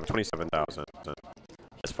 27,000.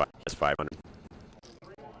 That's 500.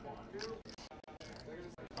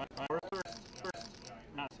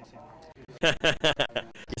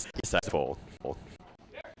 He's full.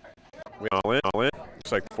 We all in.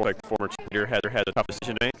 Looks like the former cheater had a tough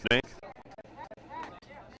decision today.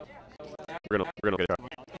 We're gonna get it.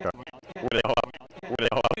 Where they all up.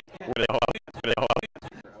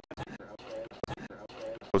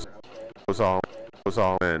 Was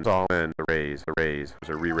all in. The raise. It was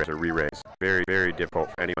a re-raise. Very, very difficult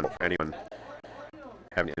for anyone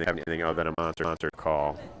having anything other than a monster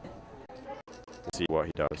call. Let's see what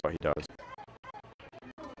he does.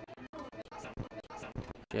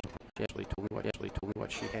 She actually told me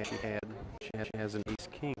what she had. She has an ace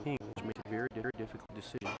king, which makes a very, very difficult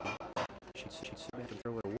decision. She'd sit back and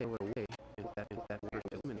throw it away, and that were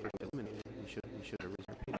eliminated. We should have raised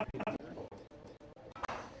her payment.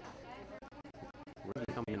 We're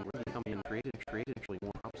gonna come in traded actually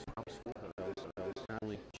more hops for her. Not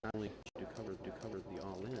only to cover the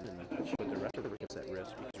all in, but the rest of her gets at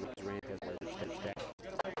risk because Rand has larger stack.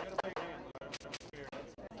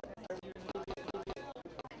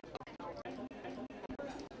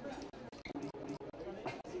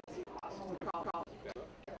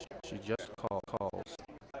 She just calls.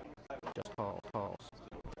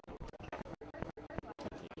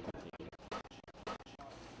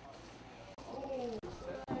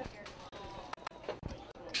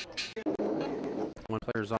 One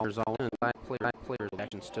player's all in. 5 players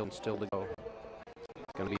action still to go.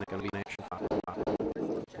 Gonna be an action pop.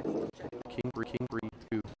 King 3,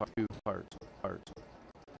 2 hearts.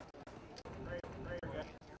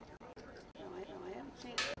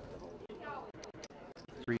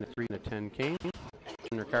 3 and a 10 king.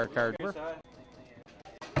 Turn her card over.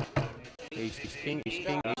 Ace king, ace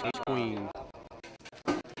queen.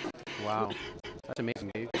 Wow, that's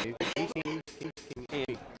amazing, Dave. Ace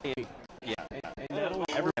king. Yeah.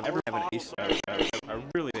 Ever have an ace, a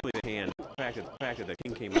really good hand. The fact that the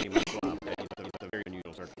king came on the flop, it's a very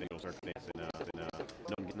unusual circumstance, and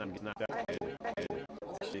no one gets knocked out. And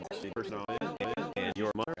she person all in, and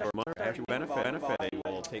your mother, after benefit, they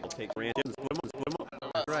will take Rand and split them up.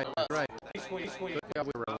 Right. Good job,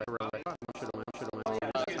 we were right. Should have won.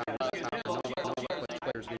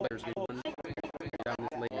 Players get one. Down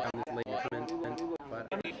this late tournament, but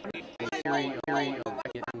in theory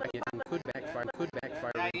could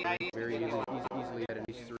backfire very easily at an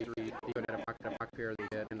ace 3. He could have a pocket pair they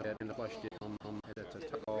had in the flush did. That's a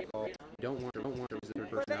tough call. Don't want to visit their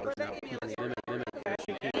person out. Limit. But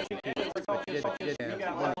she did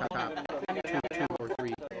have one top, 2 or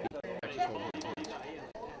 3.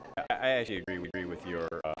 I actually agree with your.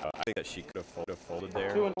 I think that she could have folded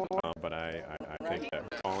there, but I think that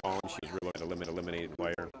all she was really going to eliminate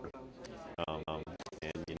Wire.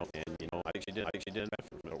 And you know, I think she did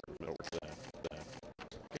benefit from it.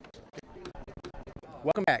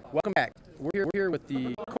 Welcome back. We're here with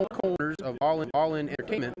the co-owners of All In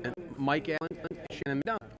Entertainment, and Mike Allen and Shannon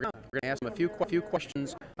McDonald. We're going to ask them a few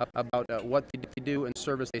questions about what they do and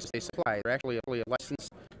service they supply. They're actually a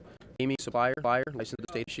licensed gaming supplier, licensed to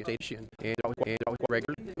the station, and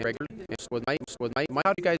regular. With Mike,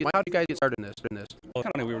 how do you guys get started in this? Well,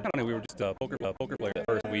 we were just poker players at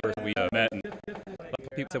first. We met, and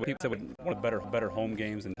people said we wanted better home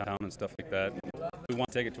games in town and stuff like that. We want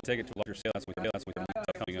to take it to a larger scale. That's what we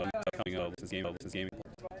coming up this gaming.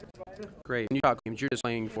 Great. When you talk games, you're just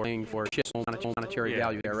playing for chips, monetary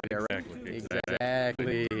value there, right?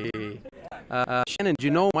 Exactly. Shannon, do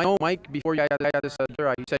you know Mike before you got this? He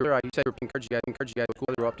said you encouraged you guys who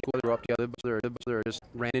were up together, just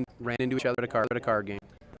ran into each other at a card game.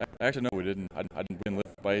 Actually, no, we didn't. I didn't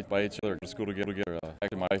live by each other. Just go together.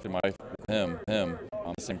 After my him on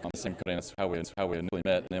the same company. That's how we initially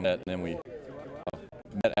met. And then we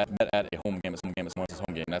met at a home game. It's home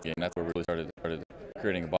game. That's where we really started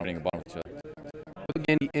creating a bond with each other.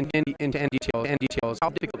 Again, in details, how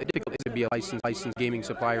difficult is it to be a licensed gaming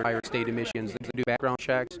supplier in the state of Michigan? To do background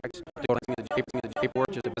checks, to go to the paperwork,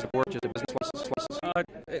 just a business license.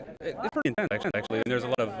 It's pretty intense, actually. And there's a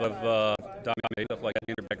lot of documentation stuff like that,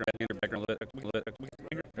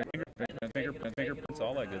 fingerprints,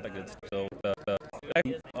 all that good stuff. So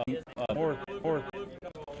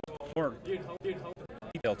more detail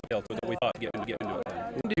to what we thought to get into it.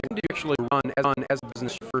 When did you actually run as a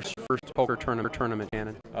business first poker tournament,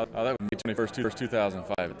 Shannon? That would be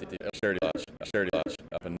 2005 at the Charity Lodge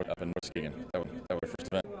up in North Muskegon. That was our first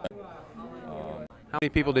event. How many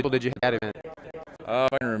people did you have at that event?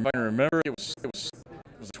 If I can remember, it was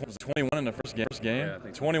 21 in the first game. Yeah,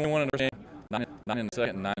 21 in the first game, 9 in the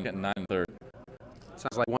second, 9 in the third.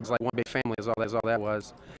 Sounds like one big family is all that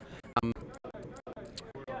was.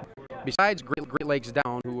 Besides Great Lakes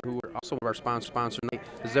Down, who are also one of our sponsors,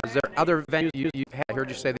 is there other venues you had? I heard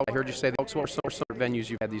you say that. What sort of venues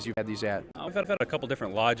you've had these at? We've had a couple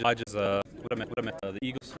different lodges. What I meant, the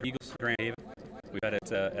Eagles Grand Haven. We've had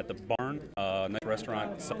it at the Barn, nice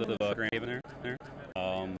restaurant south of Grand Haven there.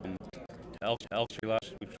 Elk Tree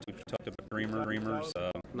Lodge. We've talked about Dreamers.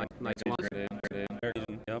 Nice lunch.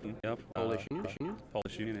 Yep. Polish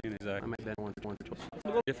Union, exactly. I might have been one or two. It's a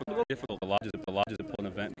little difficult. The lodges to pull an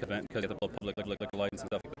event because you have to pull public liquor license and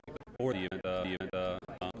stuff for the event.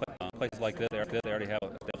 Places like this, they already have a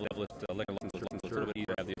liquor license, so it's a little bit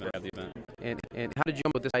easier to have the event. And how did you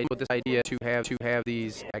come up with this idea to have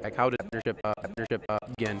these? Like how did partnership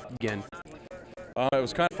begin? It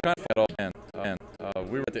was kind of fun at all, and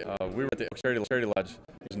we were at the Charity Lodge.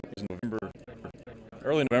 It was November,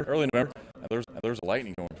 early November. And there was a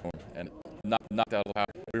lightning going, and knocked out the house.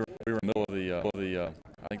 We were in the middle of the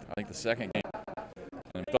I think the second game.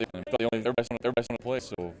 And everybody's on the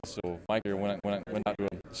place. So Mike here went out to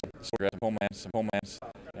grab some home lamps,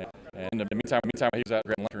 and in the meantime he was out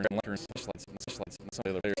grabbing lantern flashlights. And some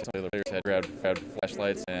of the other players had grabbed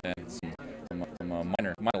flashlights and some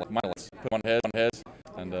minor lights. Put them on heads,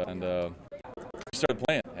 and we started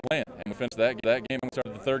playing, and we finished that game. And we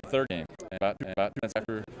started the third game. And about 2 minutes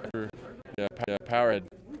after power had,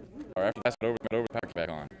 or after that went over, power came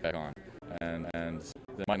back on, and then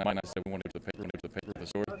Mike and I said we wanted to do the paper, the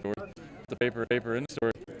story, the paper in the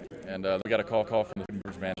story, and we got a call from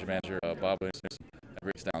the manager, Bob Williams,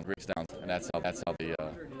 breaks down, and that's how the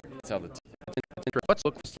Let's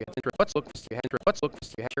look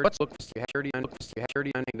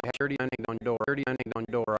charity on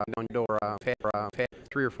door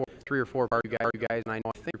 3 or 4 of you guys, and I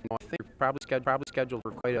think you're probably scheduled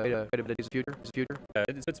for quite a bit of days in the future. Yeah,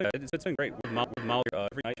 it's been great. With Molly,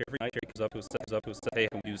 every night he comes up to us, hey,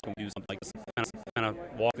 can we do something like this? Kind of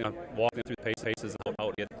walking through the paces and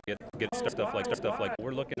how to get stuff like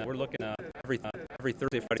we're looking at every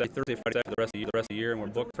Thursday, Friday for the rest of the year, and we're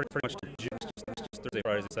booked pretty much just Thursday,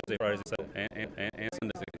 Fridays, and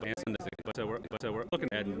Sundays. But we're looking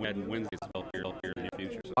at Wednesdays as well here in the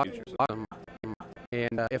future. Awesome.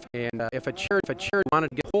 And if a charity wanted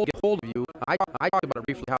to get hold of you, I talked about it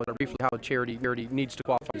briefly how a charity needs to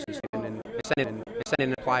qualify and send in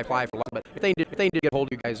and apply for lots. But if they did get hold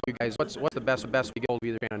of you guys, what's the best to get hold of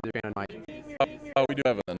either Shannon and Mike? We do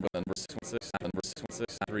have a number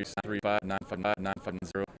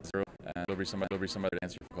 616-335-950, and there'll be somebody to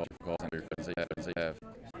answer your calls because they have.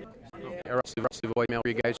 Or else the voicemail for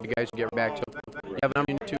you guys get back to. You have a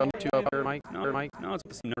number to Mike? No,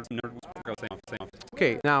 it's some nerd.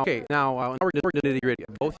 Okay, now we're to the nitty-gritty.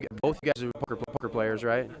 Both you guys are poker players,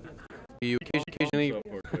 right? You occasionally.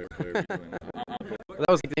 That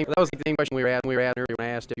was the thing question we were at earlier when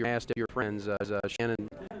I asked if your friends. Shannon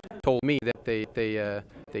told me that they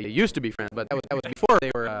used to be friends, but that was before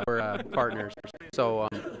they were partners. So,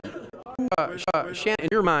 Shannon, in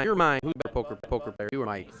your mind, who's the better poker player, you or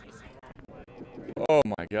Mike? Oh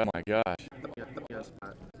my gosh.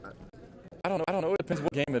 I don't know. It depends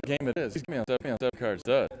what game it is. He's giving me on 7 cards,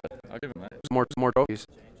 but I'll give him that. More trophies.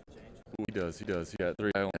 Ooh, he does. He got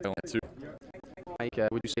 3. I only 2. Mike,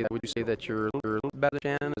 would you say that you're a little better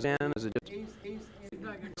than Shannon? Is it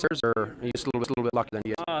just or are you just a little bit luckier than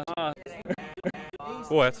he is?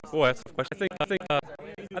 That's a question. I think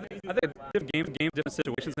different game, different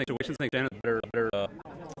situations make Shannon better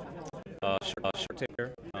short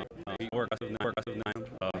taker. He works with 9.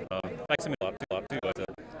 Likes him a lot.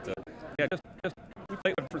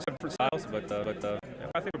 styles, but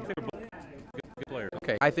I think we're both good players.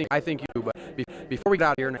 Okay, I think you do. But before we get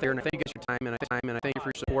out here, and I thank you guys for your time, and I thank you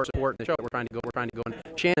for your support in the show. We're trying to go.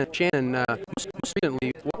 And Shannon, most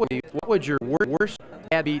recently, what would your worst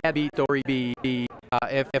bad beat story be?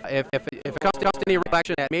 If it comes to any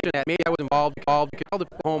reflection that maybe I was involved, you could tell the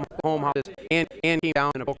home how this and came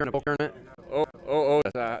down in a poker tournament.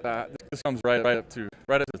 This comes right up to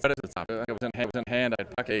the top. I was in hand. I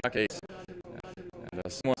had puck ace, and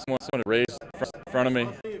someone raised in front of me.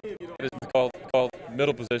 It is called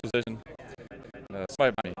middle position.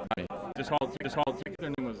 Somebody behind me. Just called. Their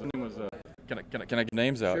name was. Can I get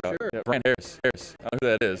names out? Sure. Yeah, Brian Harris. I don't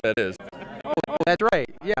know who that is. Oh, that's right.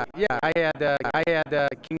 Yeah. I had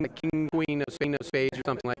King Queen of Spades or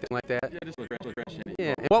something like that. Yeah, just look right.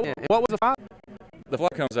 Yeah. And what was the flop? The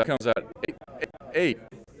flop comes out 8.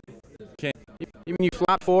 King. You mean you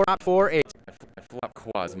flop 4, 8? I flop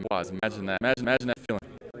quads. Imagine that. Imagine that feeling.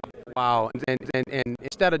 Wow. And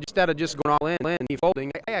instead of just going all in and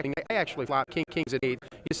folding, I actually flopped kings at 8.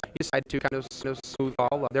 He decided to kind of smooth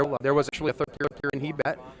all. There was actually a third tier and he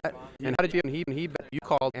bet. And how did you and he bet? You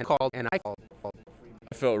called and I called.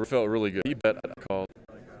 I felt really good. He bet. I called.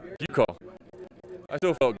 You call. I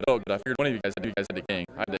still felt good. I figured one of you guys had the king.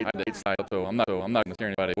 I had the 8 side, so I'm not going to scare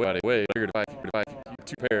anybody away. I figured if I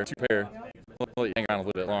two pair, I'll let you hang on a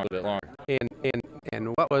little bit longer. And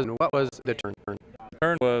what was the turn? The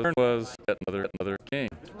turn was another king.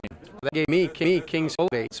 That gave me king's full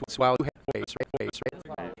base while you had base,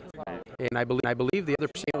 right? And I believe the other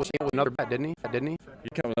percent was another bet, didn't he? You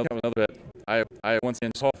come another bet. I once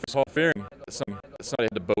again saw fearing that somebody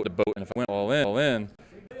had to boat, and if I went all in,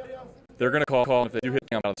 they're gonna call, and if they do hit me,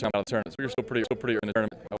 I'm out of the tournament. So we were still pretty early in the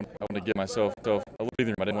tournament. I want to give myself a little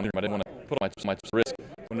breathing room. I didn't want to put on my risk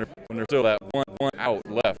when there's still that one out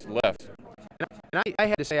left. And I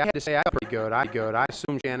had to say I felt pretty good. I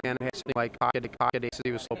assumed Shannon had something like pocket aces.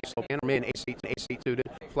 He was slow, and made an ace suited,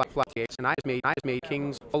 flop the ace, and I just made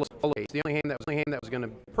kings full ace. The only hand that was going to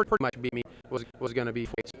pretty much beat me was going to be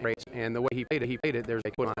race. And the way he played it. There's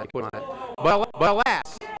a put on it. But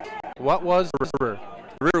alas, what was the river?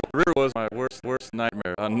 Rear was my worst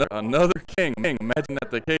nightmare. Another king. Imagine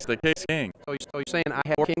that the case king. So you're saying I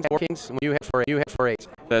had four kings when you had four eights.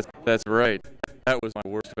 That's right. That was my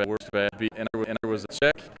worst bad beat. And there was a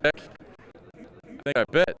check. I think I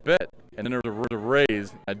bet, and then there was a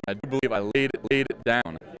raise. I do believe I laid it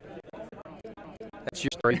down. That's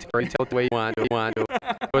your story. Tell it the way you want to.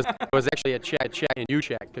 It was actually a check, and you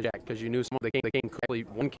check because you knew the king correctly.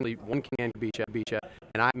 One king could beat you,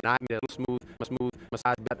 and I made a smooth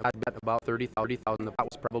massage bet about 30,000. The pot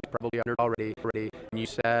was probably under already. And you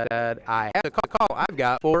said I have to call. I've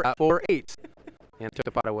got four eights, and took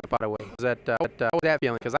the pot away. Was what was that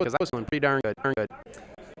feeling? Because I was feeling pretty darn good.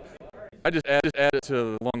 I just added to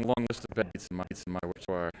the long list of bets in my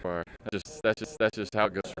repertoire. That's just how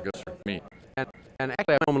it goes for me. And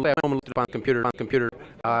actually, I looked it up on the computer.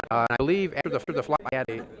 And I believe after the flop, I had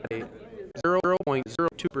a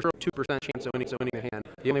 0.02% chance of winning the hand.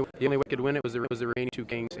 The only way I could win it was the remaining 2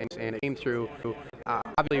 kings, and it came through.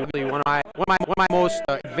 Obviously, one of my most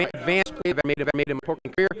advanced plays I've made in my poker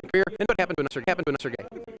career. And what happened to another guy?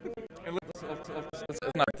 And let's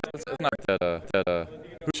knock that.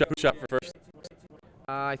 Who shot for first?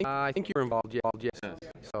 I think you were involved. Yes.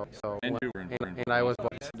 So and you were involved. And I was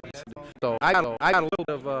involved. So I got a little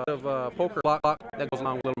bit of poker luck that goes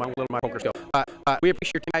along with my poker skill. We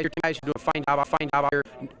appreciate your guys. You're doing a fine job out here.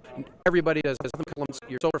 Everybody does compliments.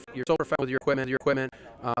 You're so perfect with your equipment.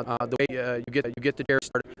 The way you get the chair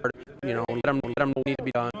started. Let them know what needs to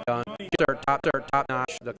be done. Top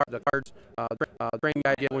notch. The cards. Training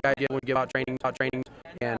guy would give out trainings,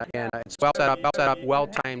 and it's well set up, well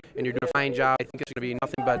timed, and you're doing a fine job. I think it's going to be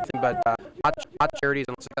nothing but hot charities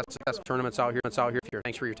and successful tournaments out here.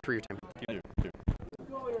 Thanks for your time. Thank you.